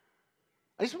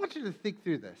 I just want you to think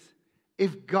through this.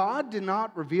 If God did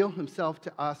not reveal himself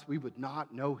to us, we would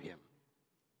not know him.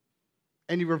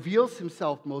 And he reveals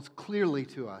himself most clearly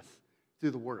to us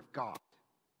through the Word of God,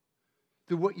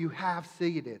 through what you have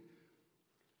seated,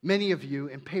 many of you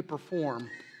in paper form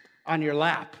on your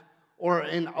lap, or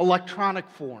in electronic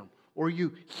form, or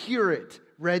you hear it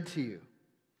read to you.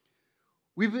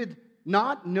 We would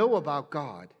not know about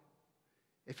God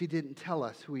if he didn't tell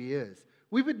us who he is.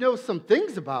 We would know some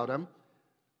things about him.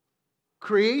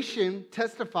 Creation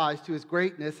testifies to his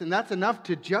greatness, and that's enough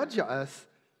to judge us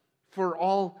for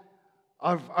all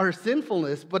of our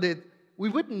sinfulness, but we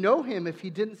wouldn't know him if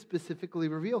he didn't specifically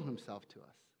reveal himself to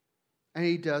us. And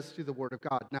he does through the Word of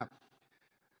God. Now,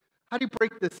 how do you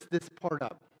break this part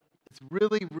up? It's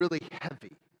really, really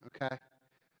heavy, okay?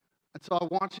 And so I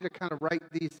want you to kind of write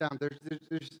these down.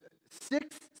 There's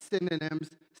 6 synonyms,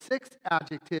 6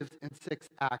 adjectives, and 6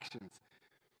 actions.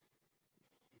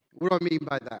 What do I mean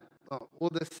by that? Well,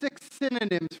 the 6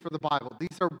 synonyms for the Bible,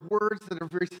 these are words that are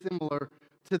very similar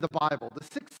to the Bible. The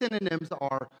 6 synonyms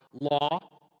are law,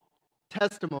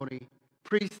 testimony,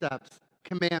 precepts,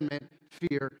 commandment,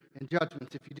 fear, and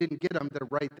judgments. If you didn't get them, they're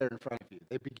right there in front of you.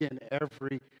 They begin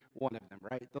every one of them,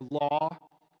 right? The law,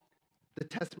 the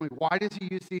testimony. Why does he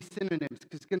use these synonyms?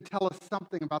 Because it's going to tell us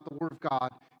something about the Word of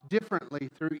God differently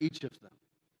through each of them.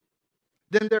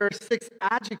 Then there are 6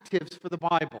 adjectives for the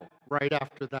Bible right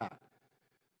after that.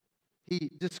 He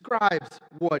describes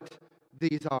what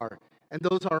these are. And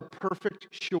those are perfect,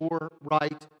 sure,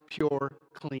 right, pure,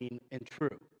 clean, and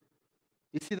true.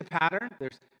 You see the pattern?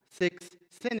 There's 6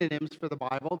 synonyms for the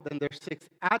Bible, then there's 6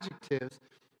 adjectives,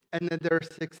 and then there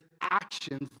are 6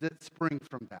 actions that spring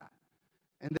from that.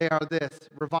 And they are this: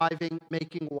 reviving,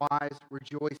 making wise,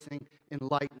 rejoicing,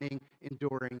 enlightening,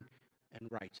 enduring,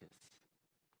 and righteous.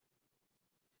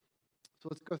 So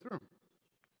let's go through them.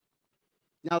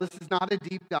 Now, this is not a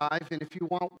deep dive, and if you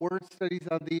want word studies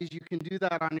on these, you can do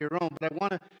that on your own. But I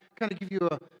want to kind of give you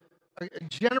a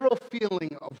general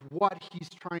feeling of what he's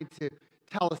trying to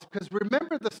tell us. Because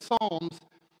remember, the Psalms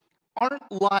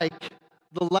aren't like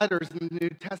the letters in the New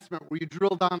Testament where you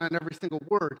drill down on every single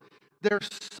word. They're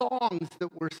songs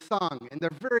that were sung, and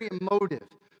they're very emotive.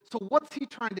 So what's he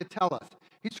trying to tell us?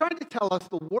 He's trying to tell us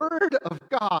the Word of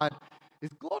God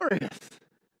is glorious.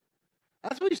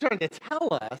 That's what he's trying to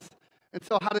tell us. And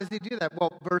so how does he do that?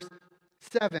 Well, verse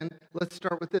 7, let's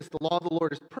start with this. The law of the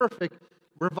Lord is perfect,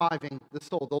 reviving the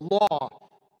soul. The law,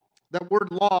 that word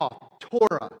law,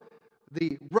 Torah,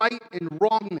 the right and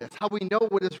wrongness, how we know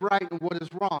what is right and what is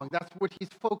wrong. That's what he's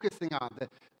focusing on,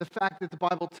 the fact that the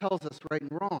Bible tells us right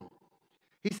and wrong.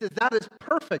 He says that is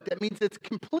perfect. That means it's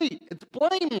complete. It's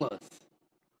blameless.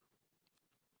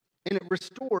 And it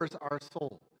restores our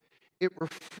soul. It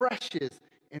refreshes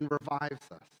and revives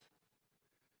us.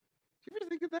 Do you ever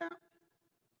think of that?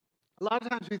 A lot of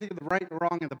times we think of the right and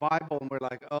wrong in the Bible and we're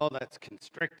like, oh, that's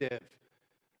constrictive.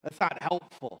 That's not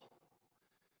helpful.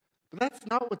 But that's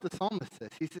not what the psalmist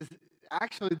says. He says,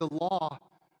 actually, the law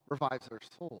revives our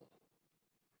soul.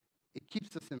 It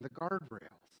keeps us in the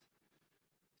guardrails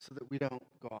so that we don't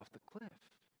go off the cliff.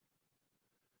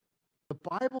 The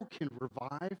Bible can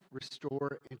revive,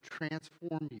 restore, and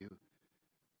transform you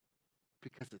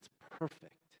because it's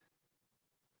perfect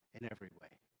in every way.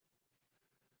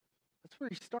 That's where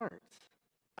he starts.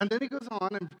 And then he goes on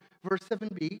in verse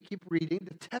 7b, keep reading.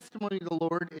 The testimony of the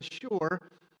Lord is sure,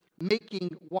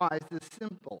 making wise the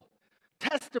simple.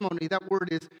 Testimony, that word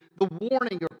is the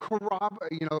warning or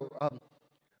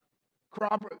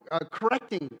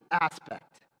correcting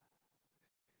aspect.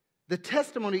 The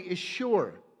testimony is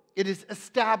sure. It is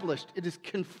established. It is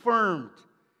confirmed.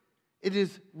 It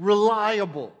is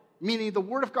reliable, meaning the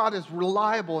Word of God is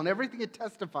reliable in everything it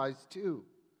testifies to.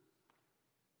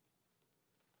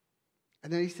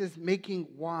 And then he says, making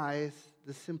wise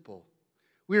the simple.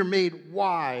 We are made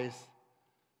wise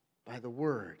by the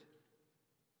Word.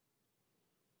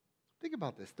 Think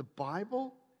about this. The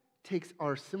Bible takes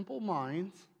our simple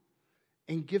minds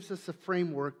and gives us a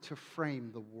framework to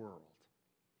frame the world.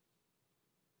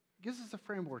 It gives us a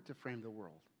framework to frame the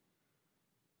world.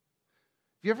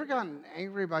 Have you ever gotten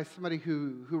angry by somebody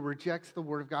who rejects the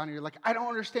Word of God and you're like, I don't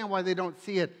understand why they don't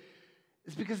see it?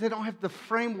 It's because they don't have the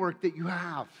framework that you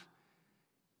have.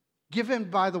 Given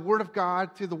by the Word of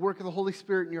God through the work of the Holy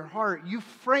Spirit in your heart, you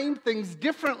frame things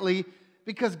differently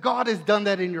because God has done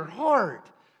that in your heart.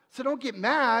 So don't get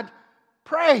mad.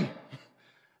 Pray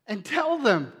and tell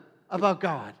them about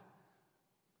God.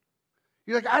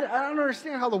 You're like, I don't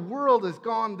understand how the world has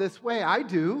gone this way. I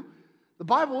do. The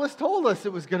Bible has told us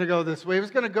it was going to go this way. It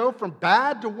was going to go from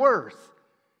bad to worse.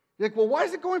 You're like, well, why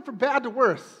is it going from bad to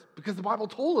worse? Because the Bible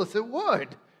told us it would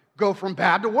go from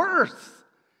bad to worse.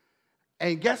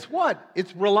 And guess what?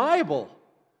 It's reliable.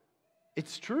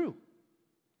 It's true.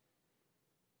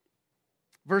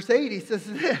 Verse 8, he says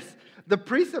this, the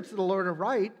precepts of the Lord are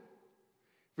right,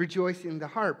 rejoicing in the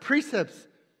heart. Precepts,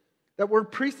 that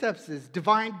word precepts is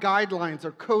divine guidelines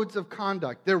or codes of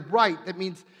conduct. They're right. That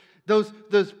means those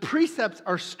precepts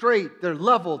are straight, they're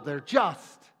level, they're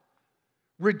just.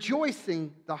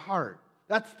 Rejoicing the heart.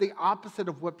 That's the opposite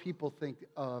of what people think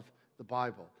of the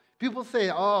Bible. People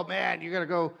say, oh man, you got to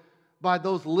go by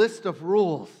those list of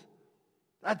rules.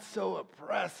 That's so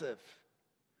oppressive.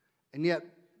 And yet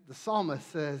the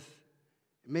psalmist says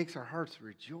it makes our hearts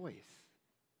rejoice.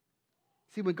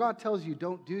 See, when God tells you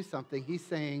don't do something, he's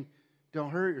saying don't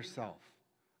hurt yourself.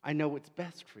 I know what's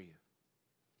best for you.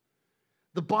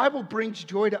 The Bible brings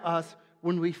joy to us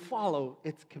when we follow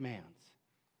its commands.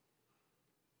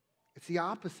 It's the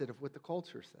opposite of what the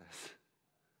culture says.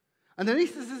 And then he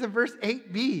says this in verse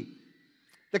 8b.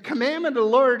 The commandment of the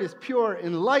Lord is pure,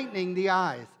 enlightening the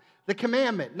eyes. The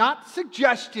commandment, not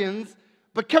suggestions,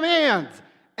 but commands.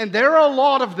 And there are a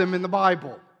lot of them in the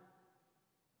Bible.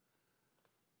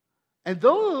 And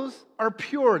those are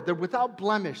pure. They're without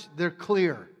blemish. They're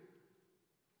clear.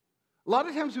 A lot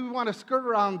of times we want to skirt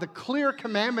around the clear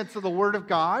commandments of the Word of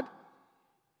God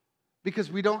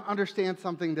because we don't understand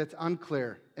something that's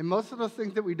unclear. And most of those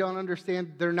things that we don't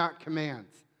understand, they're not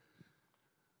commands.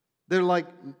 They're like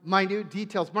minute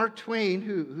details. Mark Twain,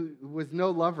 who was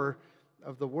no lover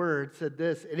of the Word, said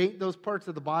this, it ain't those parts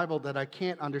of the Bible that I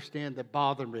can't understand that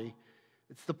bother me.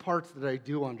 It's the parts that I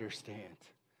do understand.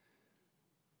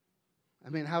 I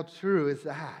mean, how true is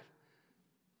that?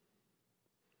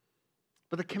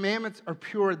 But the commandments are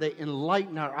pure. They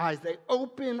enlighten our eyes. They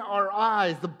open our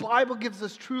eyes. The Bible gives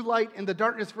us true light in the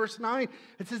darkness. Verse 9,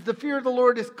 it says, the fear of the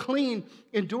Lord is clean,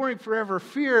 enduring forever.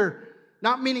 Fear,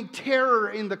 not meaning terror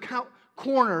in the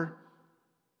corner,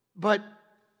 but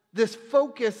this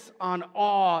focus on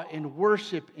awe and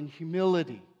worship and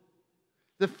humility.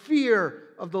 The fear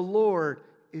of the Lord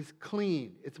is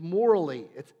clean. It's morally,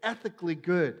 it's ethically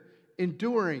good,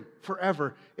 enduring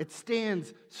forever. It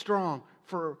stands strong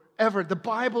forever. The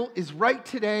Bible is right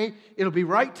today. It'll be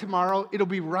right tomorrow. It'll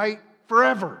be right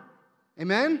forever.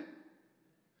 Amen?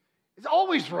 It's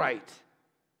always right.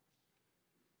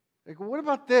 Like, what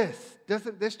about this?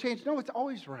 Doesn't this change? No, it's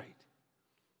always right.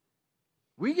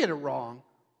 We get it wrong,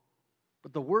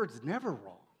 but the Word's never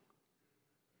wrong.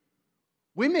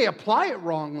 We may apply it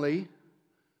wrongly,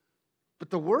 but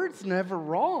the Word's never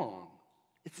wrong.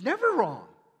 It's never wrong.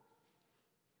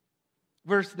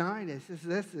 Verse 9, it says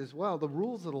this as well. The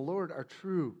rules of the Lord are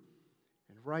true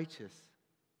and righteous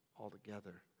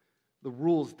altogether. The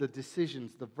rules, the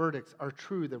decisions, the verdicts are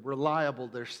true. They're reliable,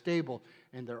 they're stable,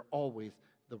 and they're always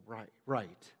the right.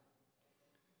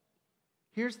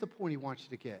 Here's the point he wants you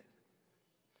to get.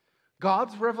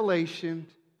 God's revelation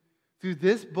through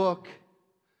this book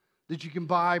that you can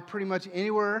buy pretty much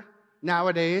anywhere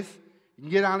nowadays. You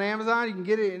can get it on Amazon. You can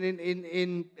get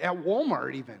it at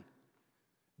Walmart even.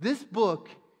 This book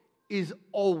is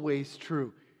always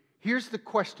true. Here's the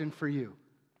question for you.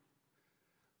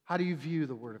 How do you view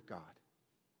the Word of God?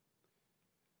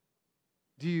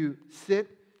 Do you sit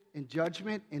in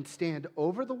judgment and stand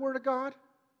over the Word of God?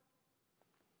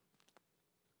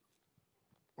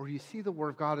 Or you see the Word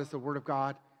of God as the Word of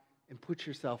God and put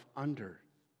yourself under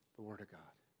the Word of God?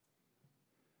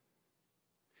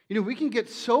 You know, we can get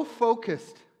so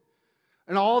focused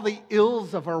on all the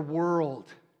ills of our world.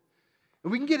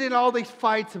 And we can get in all these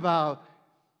fights about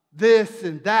this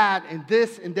and that and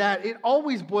this and that. It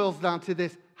always boils down to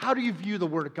this. How do you view the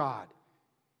Word of God?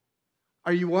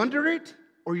 Are you under it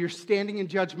or you're standing in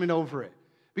judgment over it?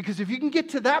 Because if you can get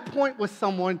to that point with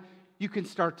someone, you can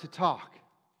start to talk.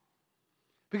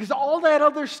 Because all that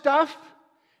other stuff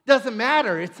doesn't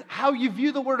matter. It's how you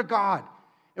view the Word of God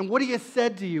and what He has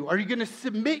said to you. Are you going to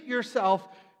submit yourself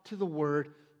to the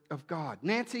Word of God?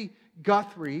 Nancy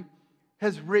Guthrie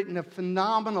has written a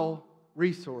phenomenal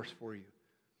resource for you.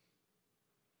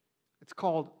 It's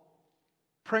called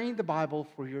Praying the Bible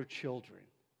for Your Children.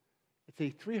 It's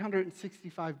a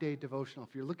 365-day devotional.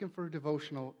 If you're looking for a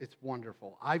devotional, it's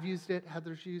wonderful. I've used it.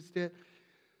 Heather's used it.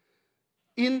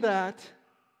 In that,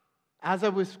 as I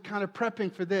was kind of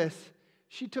prepping for this,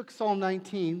 she took Psalm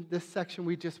 19, this section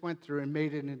we just went through, and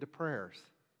made it into prayers.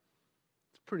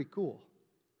 It's pretty cool.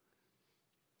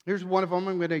 Here's one of them.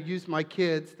 I'm going to use my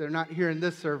kids. They're not here in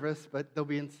this service, but they'll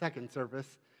be in second service.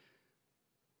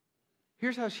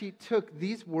 Here's how she took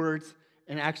these words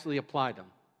and actually applied them.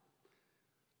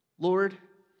 Lord,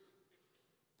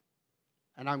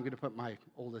 and I'm going to put my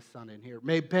oldest son in here.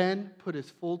 May Ben put his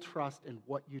full trust in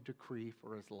what you decree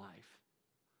for his life.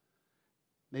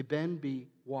 May Ben be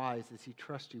wise as he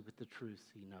trusts you with the truths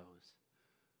he knows.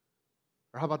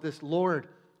 Or how about this? Lord,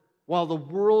 while the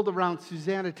world around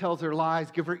Susanna tells her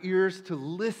lies, give her ears to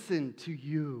listen to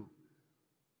you.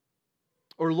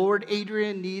 Or Lord,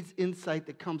 Adrian needs insight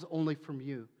that comes only from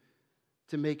you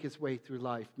to make his way through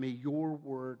life. May your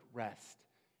word rest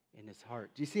in his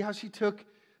heart. Do you see how she took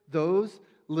those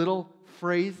little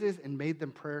phrases and made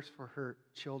them prayers for her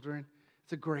children?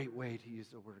 It's a great way to use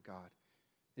the word of God.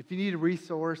 If you need a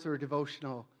resource or a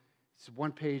devotional, it's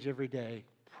one page every day,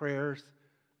 prayers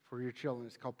for your children.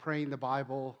 It's called Praying the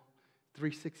Bible,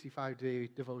 365-day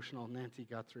devotional. Nancy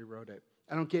Guthrie wrote it.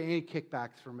 I don't get any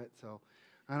kickbacks from it, so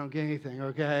I don't get anything,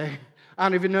 okay? I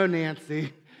don't even know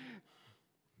Nancy.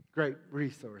 Great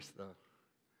resource, though.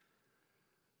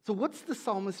 So what's the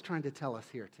psalmist trying to tell us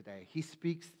here today? He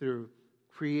speaks through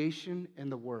creation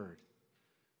and the word.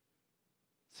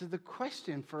 So the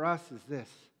question for us is this: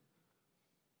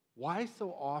 why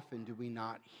so often do we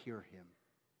not hear him?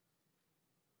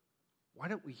 Why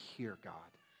don't we hear God?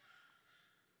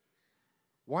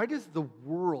 Why does the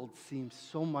world seem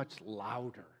so much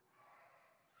louder?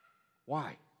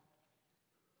 Why?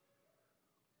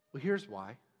 Well, here's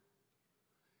why.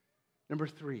 Number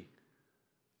 3,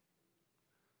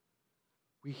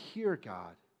 we hear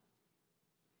God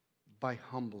by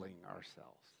humbling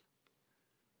ourselves.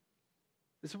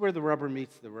 This is where the rubber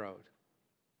meets the road.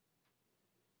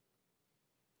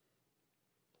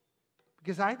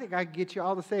 Because I think I can get you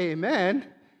all to say amen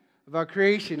about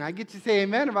creation. I get you to say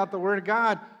amen about the Word of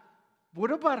God.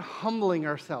 What about humbling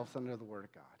ourselves under the Word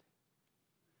of God?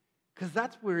 Because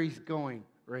that's where he's going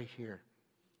right here.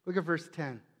 Look at verse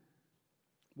 10.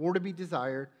 More to be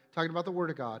desired, talking about the Word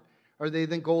of God, are they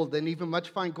than gold, than even much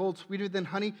fine gold, sweeter than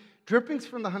honey, drippings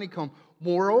from the honeycomb.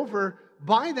 Moreover,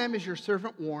 by them is your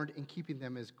servant warned, and keeping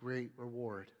them is great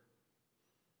reward.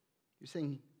 You're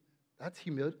saying, that's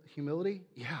humility?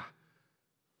 Yeah.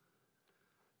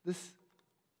 This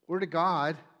Word of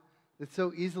God that's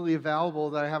so easily available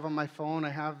that I have on my phone, I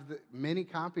have many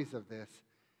copies of this,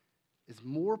 is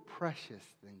more precious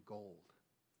than gold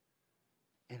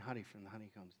and honey from the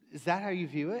honeycombs. Is that how you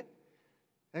view it?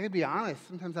 I gotta be honest,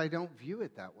 sometimes I don't view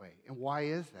it that way. And why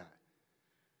is that?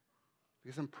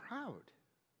 Because I'm proud.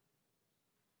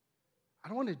 I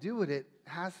don't want to do what it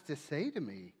has to say to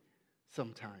me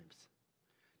sometimes.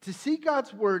 To see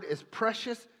God's word as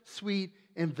precious, sweet,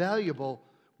 and valuable,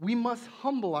 we must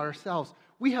humble ourselves.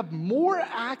 We have more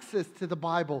access to the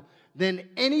Bible than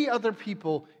any other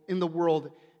people in the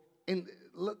world. And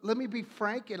let me be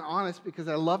frank and honest, because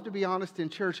I love to be honest in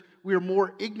church. We are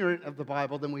more ignorant of the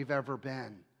Bible than we've ever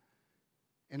been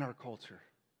in our culture.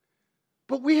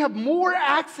 But we have more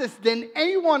access than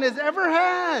anyone has ever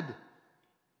had.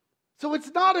 So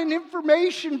it's not an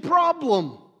information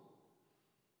problem.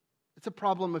 It's a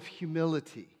problem of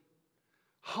humility,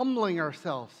 humbling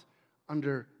ourselves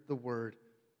under the Word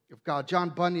of God. John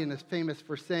Bunyan is famous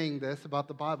for saying this about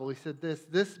the Bible. He said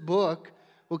this book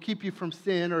will keep you from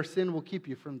sin, or sin will keep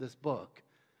you from this book.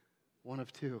 One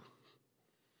of two.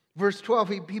 Verse 12,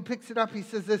 he picks it up. He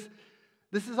says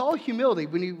this is all humility.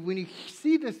 When you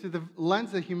see this through the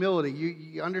lens of humility,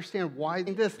 you understand why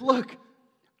this. Look,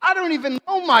 I don't even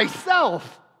know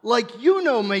myself like you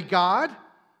know me, God.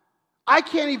 I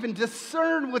can't even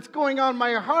discern what's going on in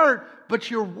my heart, but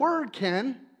your word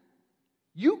can.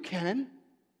 You can.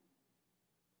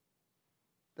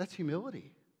 That's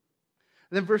humility.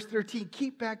 And then verse 13,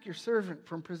 keep back your servant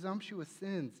from presumptuous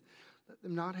sins. Let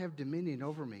them not have dominion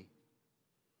over me.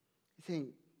 He's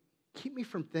saying, keep me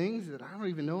from things that I don't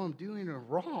even know I'm doing or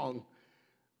wrong.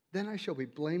 Then I shall be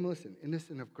blameless and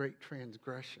innocent of great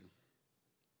transgression.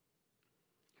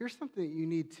 Here's something that you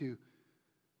need to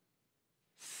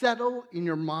settle in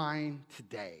your mind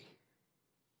today.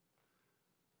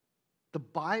 The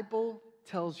Bible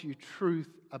tells you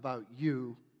truth about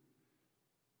you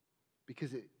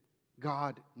because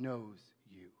God knows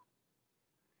you.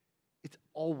 It's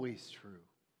always true.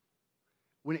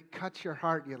 When it cuts your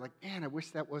heart, you're like, man, I wish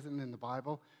that wasn't in the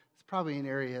Bible. It's probably an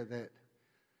area that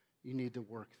you need to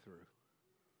work through.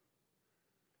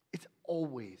 It's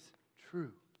always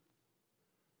true.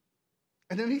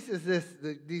 And then he says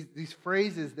these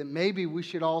phrases that maybe we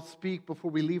should all speak before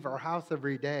we leave our house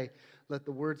every day. Let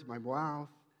the words of my mouth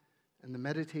and the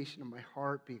meditation of my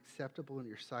heart be acceptable in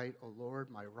your sight, O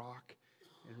Lord, my rock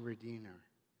and redeemer.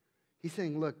 He's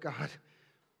saying, look, God,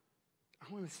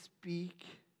 I want to speak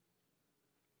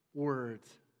words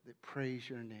that praise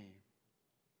your name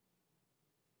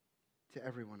to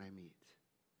everyone I meet.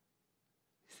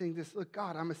 He's saying this, look,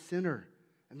 God, I'm a sinner,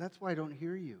 And that's why I don't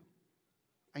hear you.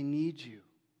 I need you.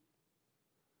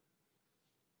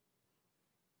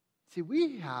 See,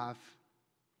 we have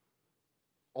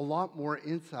a lot more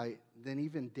insight than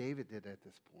even David did at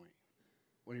this point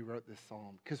when he wrote this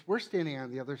psalm, because we're standing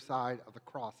on the other side of the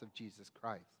cross of Jesus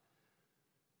Christ,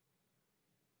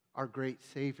 our great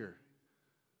Savior,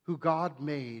 who God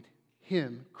made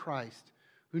him, Christ,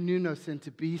 who knew no sin,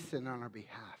 to be sin on our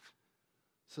behalf,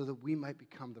 so that we might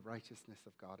become the righteousness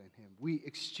of God in him. We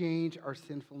exchange our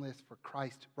sinfulness for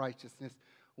Christ's righteousness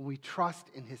when we trust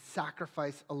in his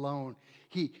sacrifice alone.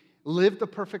 He lived the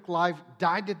perfect life,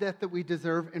 died the death that we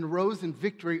deserve, and rose in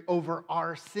victory over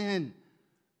our sin.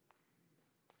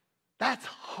 That's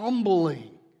humbling.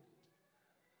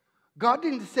 God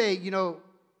didn't say,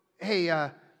 hey,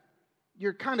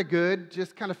 you're kind of good,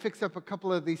 just kind of fix up a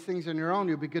couple of these things on your own,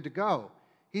 you'll be good to go.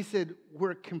 He said,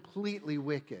 we're completely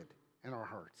wicked in our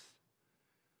hearts.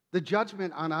 The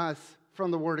judgment on us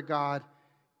from the Word of God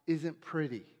isn't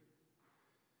pretty.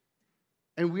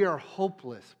 And we are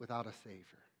hopeless without a Savior.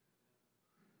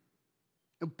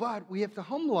 But we have to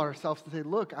humble ourselves and say,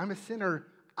 look, I'm a sinner.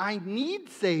 I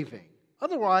need saving.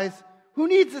 Otherwise, who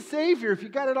needs a Savior if you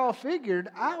got it all figured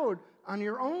out on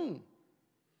your own?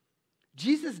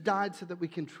 Jesus died so that we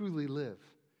can truly live.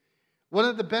 One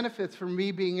of the benefits for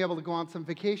me being able to go on some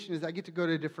vacation is I get to go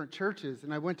to different churches.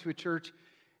 And I went to a church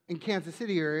in Kansas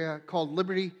City area called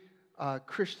Liberty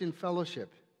Christian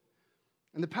Fellowship.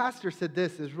 And the pastor said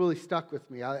this, has really stuck with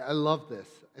me. I love this.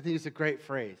 I think it's a great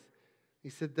phrase. He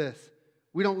said this: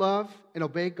 we don't love and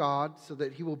obey God so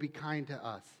that he will be kind to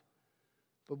us,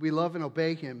 but we love and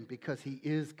obey him because he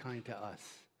is kind to us.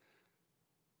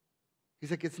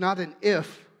 He's like, it's not an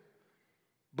if,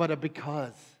 but a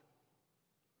because.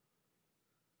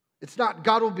 It's not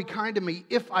God will be kind to me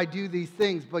if I do these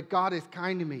things, but God is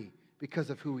kind to me because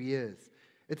of who he is.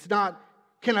 It's not,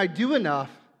 can I do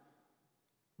enough,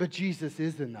 but Jesus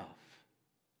is enough.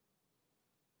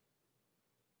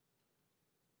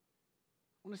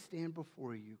 I want to stand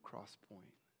before you, Cross Point,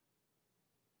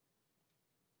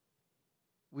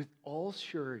 with all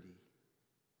surety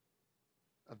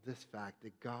of this fact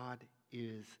that God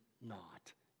is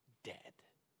not dead.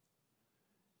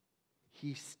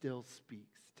 He still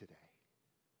speaks today.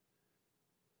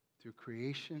 Through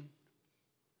creation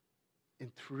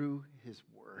and through his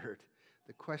word.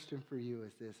 The question for you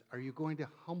is this: are you going to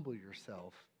humble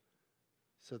yourself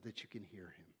so that you can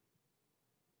hear him?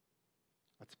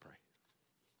 Let's pray.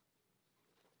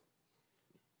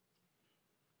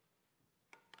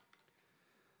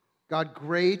 God,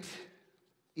 great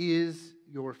is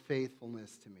your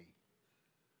faithfulness to me,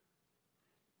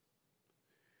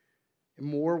 in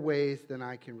more ways than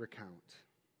I can recount.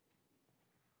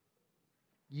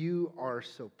 You are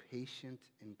so patient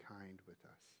and kind with us.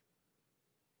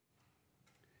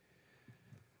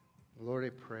 Lord, I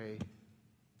pray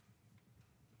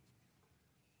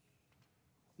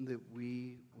that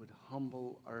we would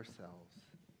humble ourselves.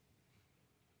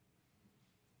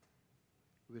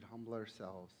 We would humble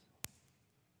ourselves,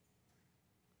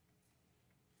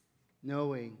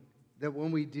 knowing that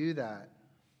when we do that,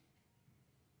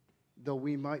 though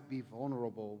we might be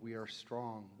vulnerable, we are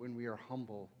strong when we are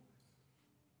humble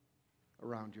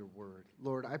around your word.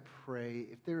 Lord, I pray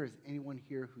if there is anyone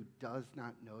here who does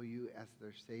not know you as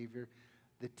their Savior,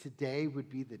 that today would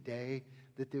be the day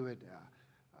that they would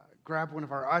grab one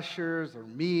of our ushers or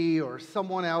me or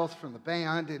someone else from the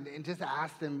band and just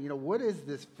ask them, what is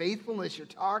this faithfulness you're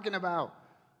talking about?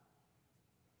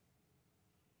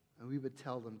 And we would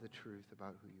tell them the truth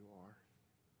about who you are.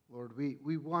 Lord,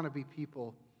 we want to be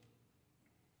people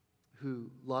who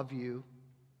love you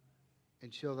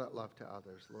and show that love to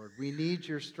others, Lord. We need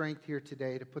your strength here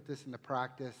today to put this into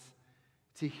practice,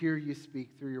 to hear you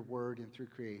speak through your word and through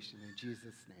creation. In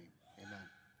Jesus' name, amen.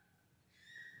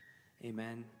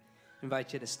 Amen. I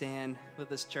invite you to stand with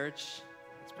this church.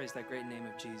 Let's praise that great name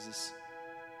of Jesus.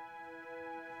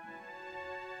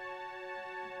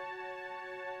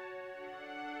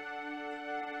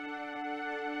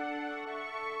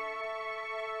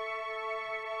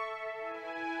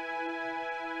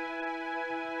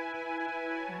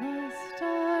 Lost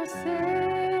are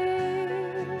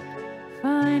saved,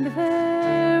 find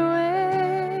their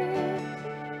way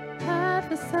at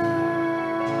the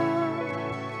sound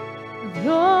of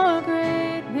your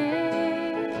great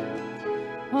name.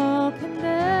 All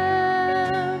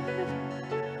condemned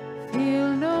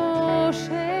feel no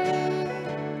shame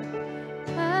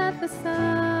at the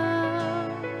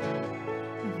sound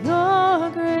of your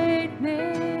great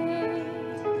name.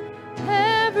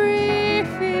 Every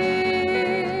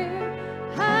fear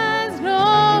has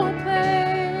no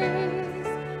place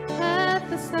at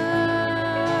the sound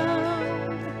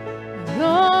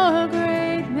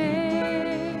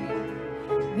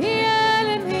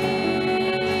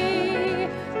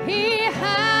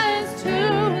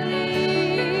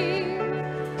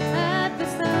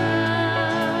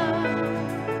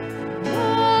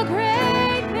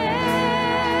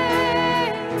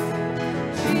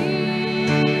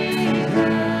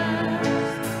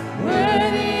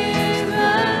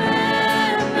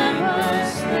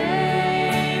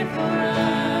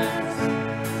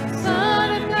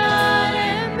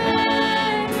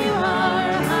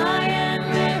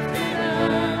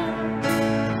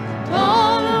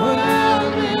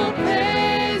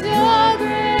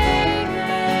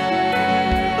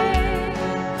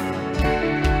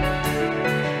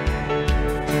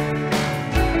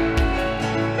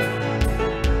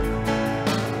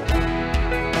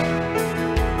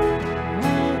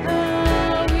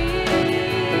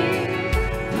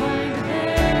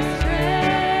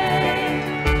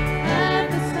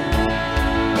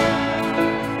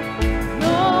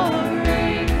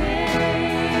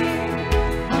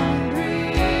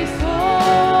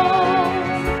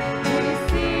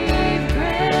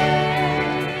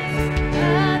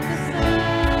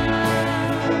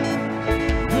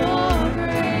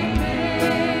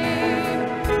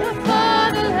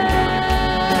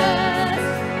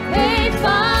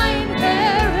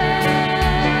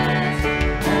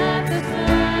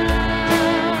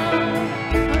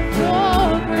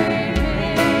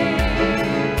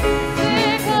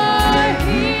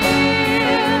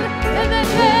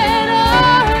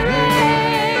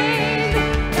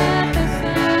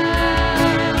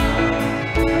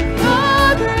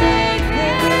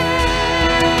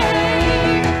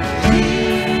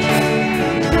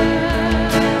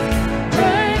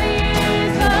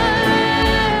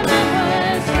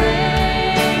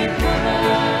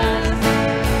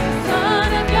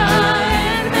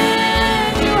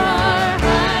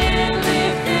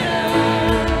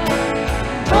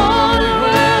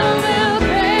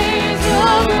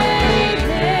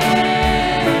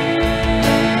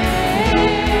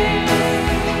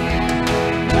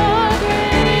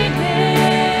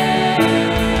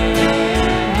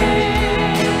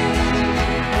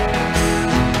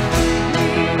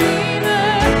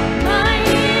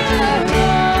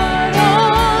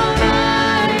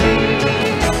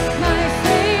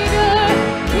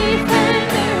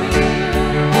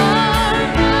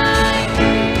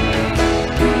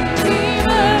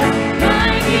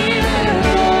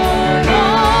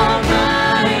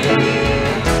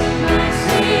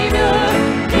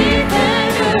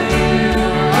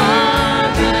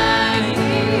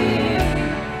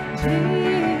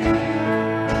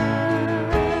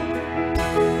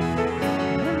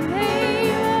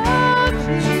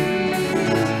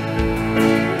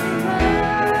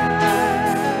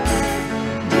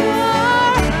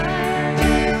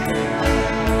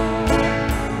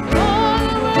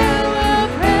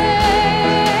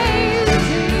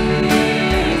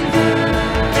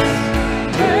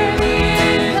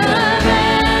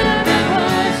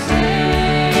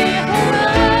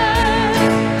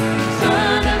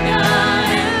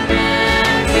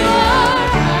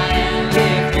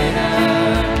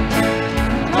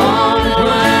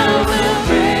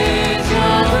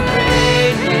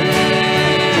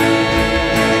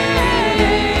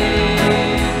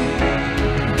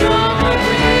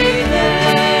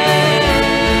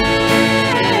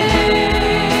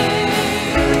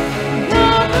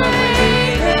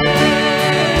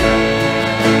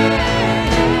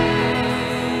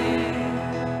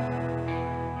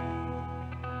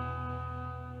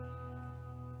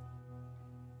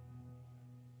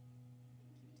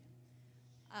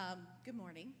Good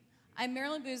morning. I'm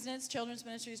Marilyn Busenitz, Children's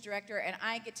Ministries Director, and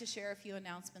I get to share a few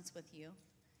announcements with you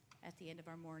at the end of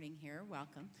our morning here.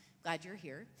 Welcome. Glad you're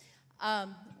here.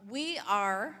 We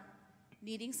are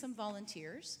needing some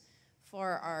volunteers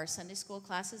for our Sunday school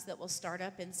classes that will start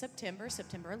up in September.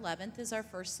 September 11th is our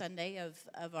first Sunday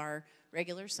of our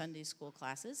regular Sunday school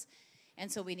classes. And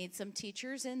so we need some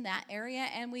teachers in that area,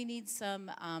 and we need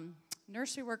some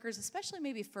nursery workers, especially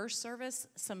maybe first service.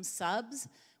 Some subs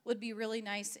would be really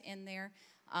nice in there.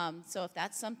 So if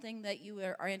that's something that you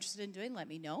are interested in doing, let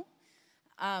me know.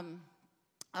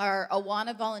 Our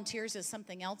Awana volunteers is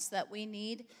something else that we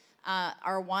need.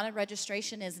 Our Awana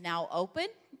registration is now open.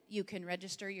 You can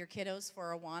register your kiddos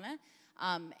for Awana.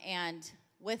 And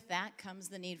with that comes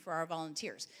the need for our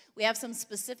volunteers. We have some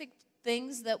specific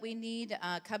things that we need.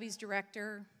 Cubby's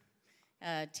director,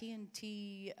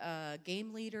 TNT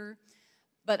game leader.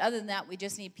 But other than that, we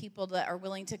just need people that are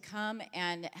willing to come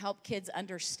and help kids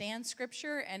understand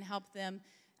Scripture and help them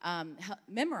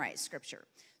memorize Scripture.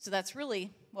 So that's really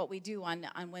what we do on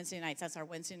Wednesday nights. That's our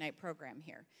Wednesday night program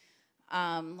here.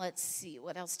 Let's see,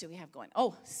 what else do we have going?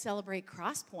 Oh, Celebrate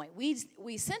Crosspoint.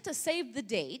 We sent a save the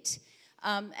date,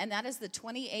 and that is the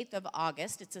 28th of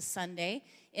August. It's a Sunday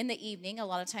in the evening. A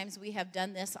lot of times we have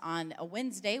done this on a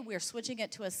Wednesday. We're switching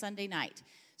it to a Sunday night.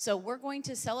 So we're going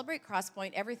to celebrate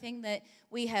Crosspoint, everything that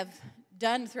we have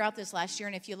done throughout this last year.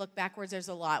 And if you look backwards, there's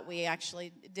a lot. We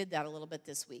actually did that a little bit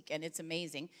this week, and it's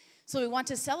amazing. So we want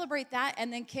to celebrate that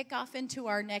and then kick off into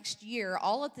our next year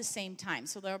all at the same time.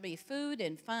 So there'll be food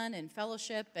and fun and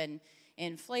fellowship and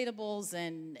inflatables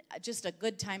and just a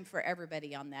good time for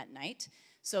everybody on that night.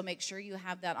 So make sure you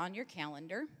have that on your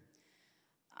calendar.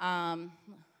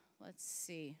 Let's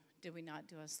see. Did we not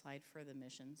do a slide for the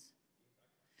missions?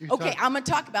 Okay, I'm going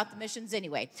to talk about the missions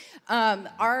anyway. Some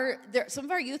of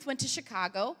our youth went to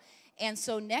Chicago, and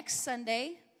so next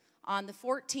Sunday on the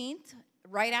 14th,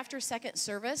 right after second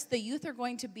service, the youth are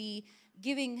going to be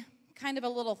giving kind of a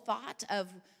little thought of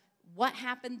what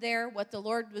happened there, what the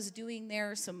Lord was doing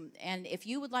there. And if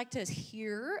you would like to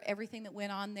hear everything that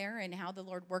went on there and how the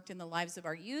Lord worked in the lives of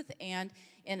our youth and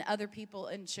in other people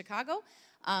in Chicago,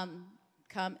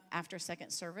 come after second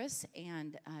service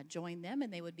and join them,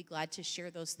 and they would be glad to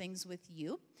share those things with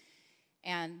you.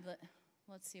 And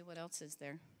let's see, what else is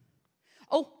there?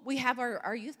 Oh, we have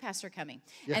our youth pastor coming.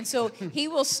 Yes. And so he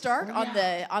will start on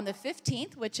the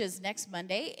 15th, which is next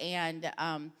Monday, and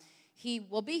he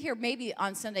will be here maybe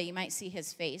on Sunday. You might see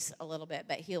his face a little bit,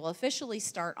 but he'll officially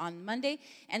start on Monday.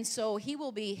 And so he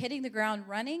will be hitting the ground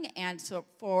running. And so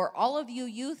for all of you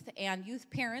youth and youth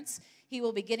parents, he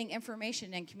will be getting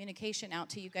information and communication out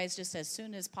to you guys just as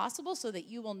soon as possible so that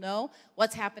you will know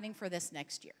what's happening for this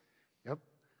next year. Yep.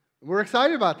 We're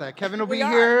excited about that. Kevin will be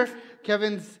here.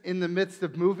 Kevin's in the midst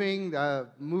of moving.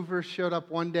 Movers showed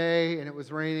up one day and it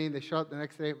was raining. They showed up the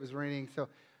next day, it was raining. So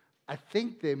I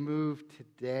think they moved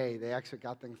today. They actually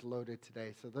got things loaded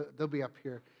today. So they'll be up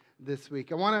here this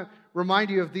week. I want to remind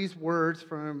you of these words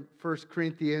from 1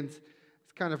 Corinthians.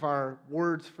 It's kind of our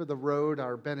words for the road,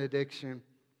 our benediction.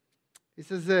 He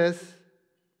says this,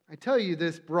 I tell you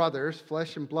this, brothers,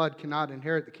 flesh and blood cannot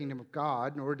inherit the kingdom of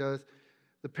God, nor does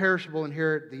the perishable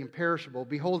inherit the imperishable.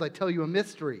 Behold, I tell you a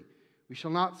mystery. We shall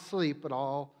not sleep, but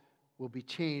all will be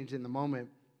changed in the moment,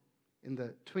 in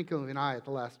the twinkling of an eye at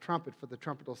the last trumpet. For the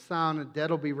trumpet will sound, and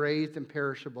dead will be raised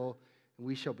imperishable, and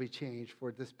we shall be changed.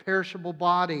 For this perishable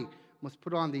body must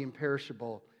put on the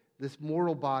imperishable. This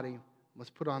mortal body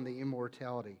must put on the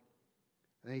immortality.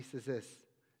 And he says this,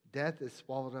 death is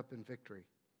swallowed up in victory.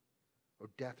 Oh,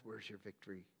 death, where's your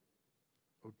victory?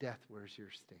 Oh, death, where's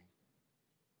your sting?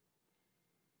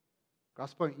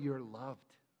 Crosspoint, you're loved.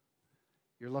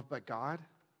 You're loved by God.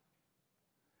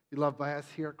 You're loved by us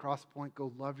here at Crosspoint.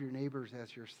 Go love your neighbors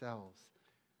as yourselves.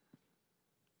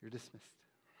 You're dismissed.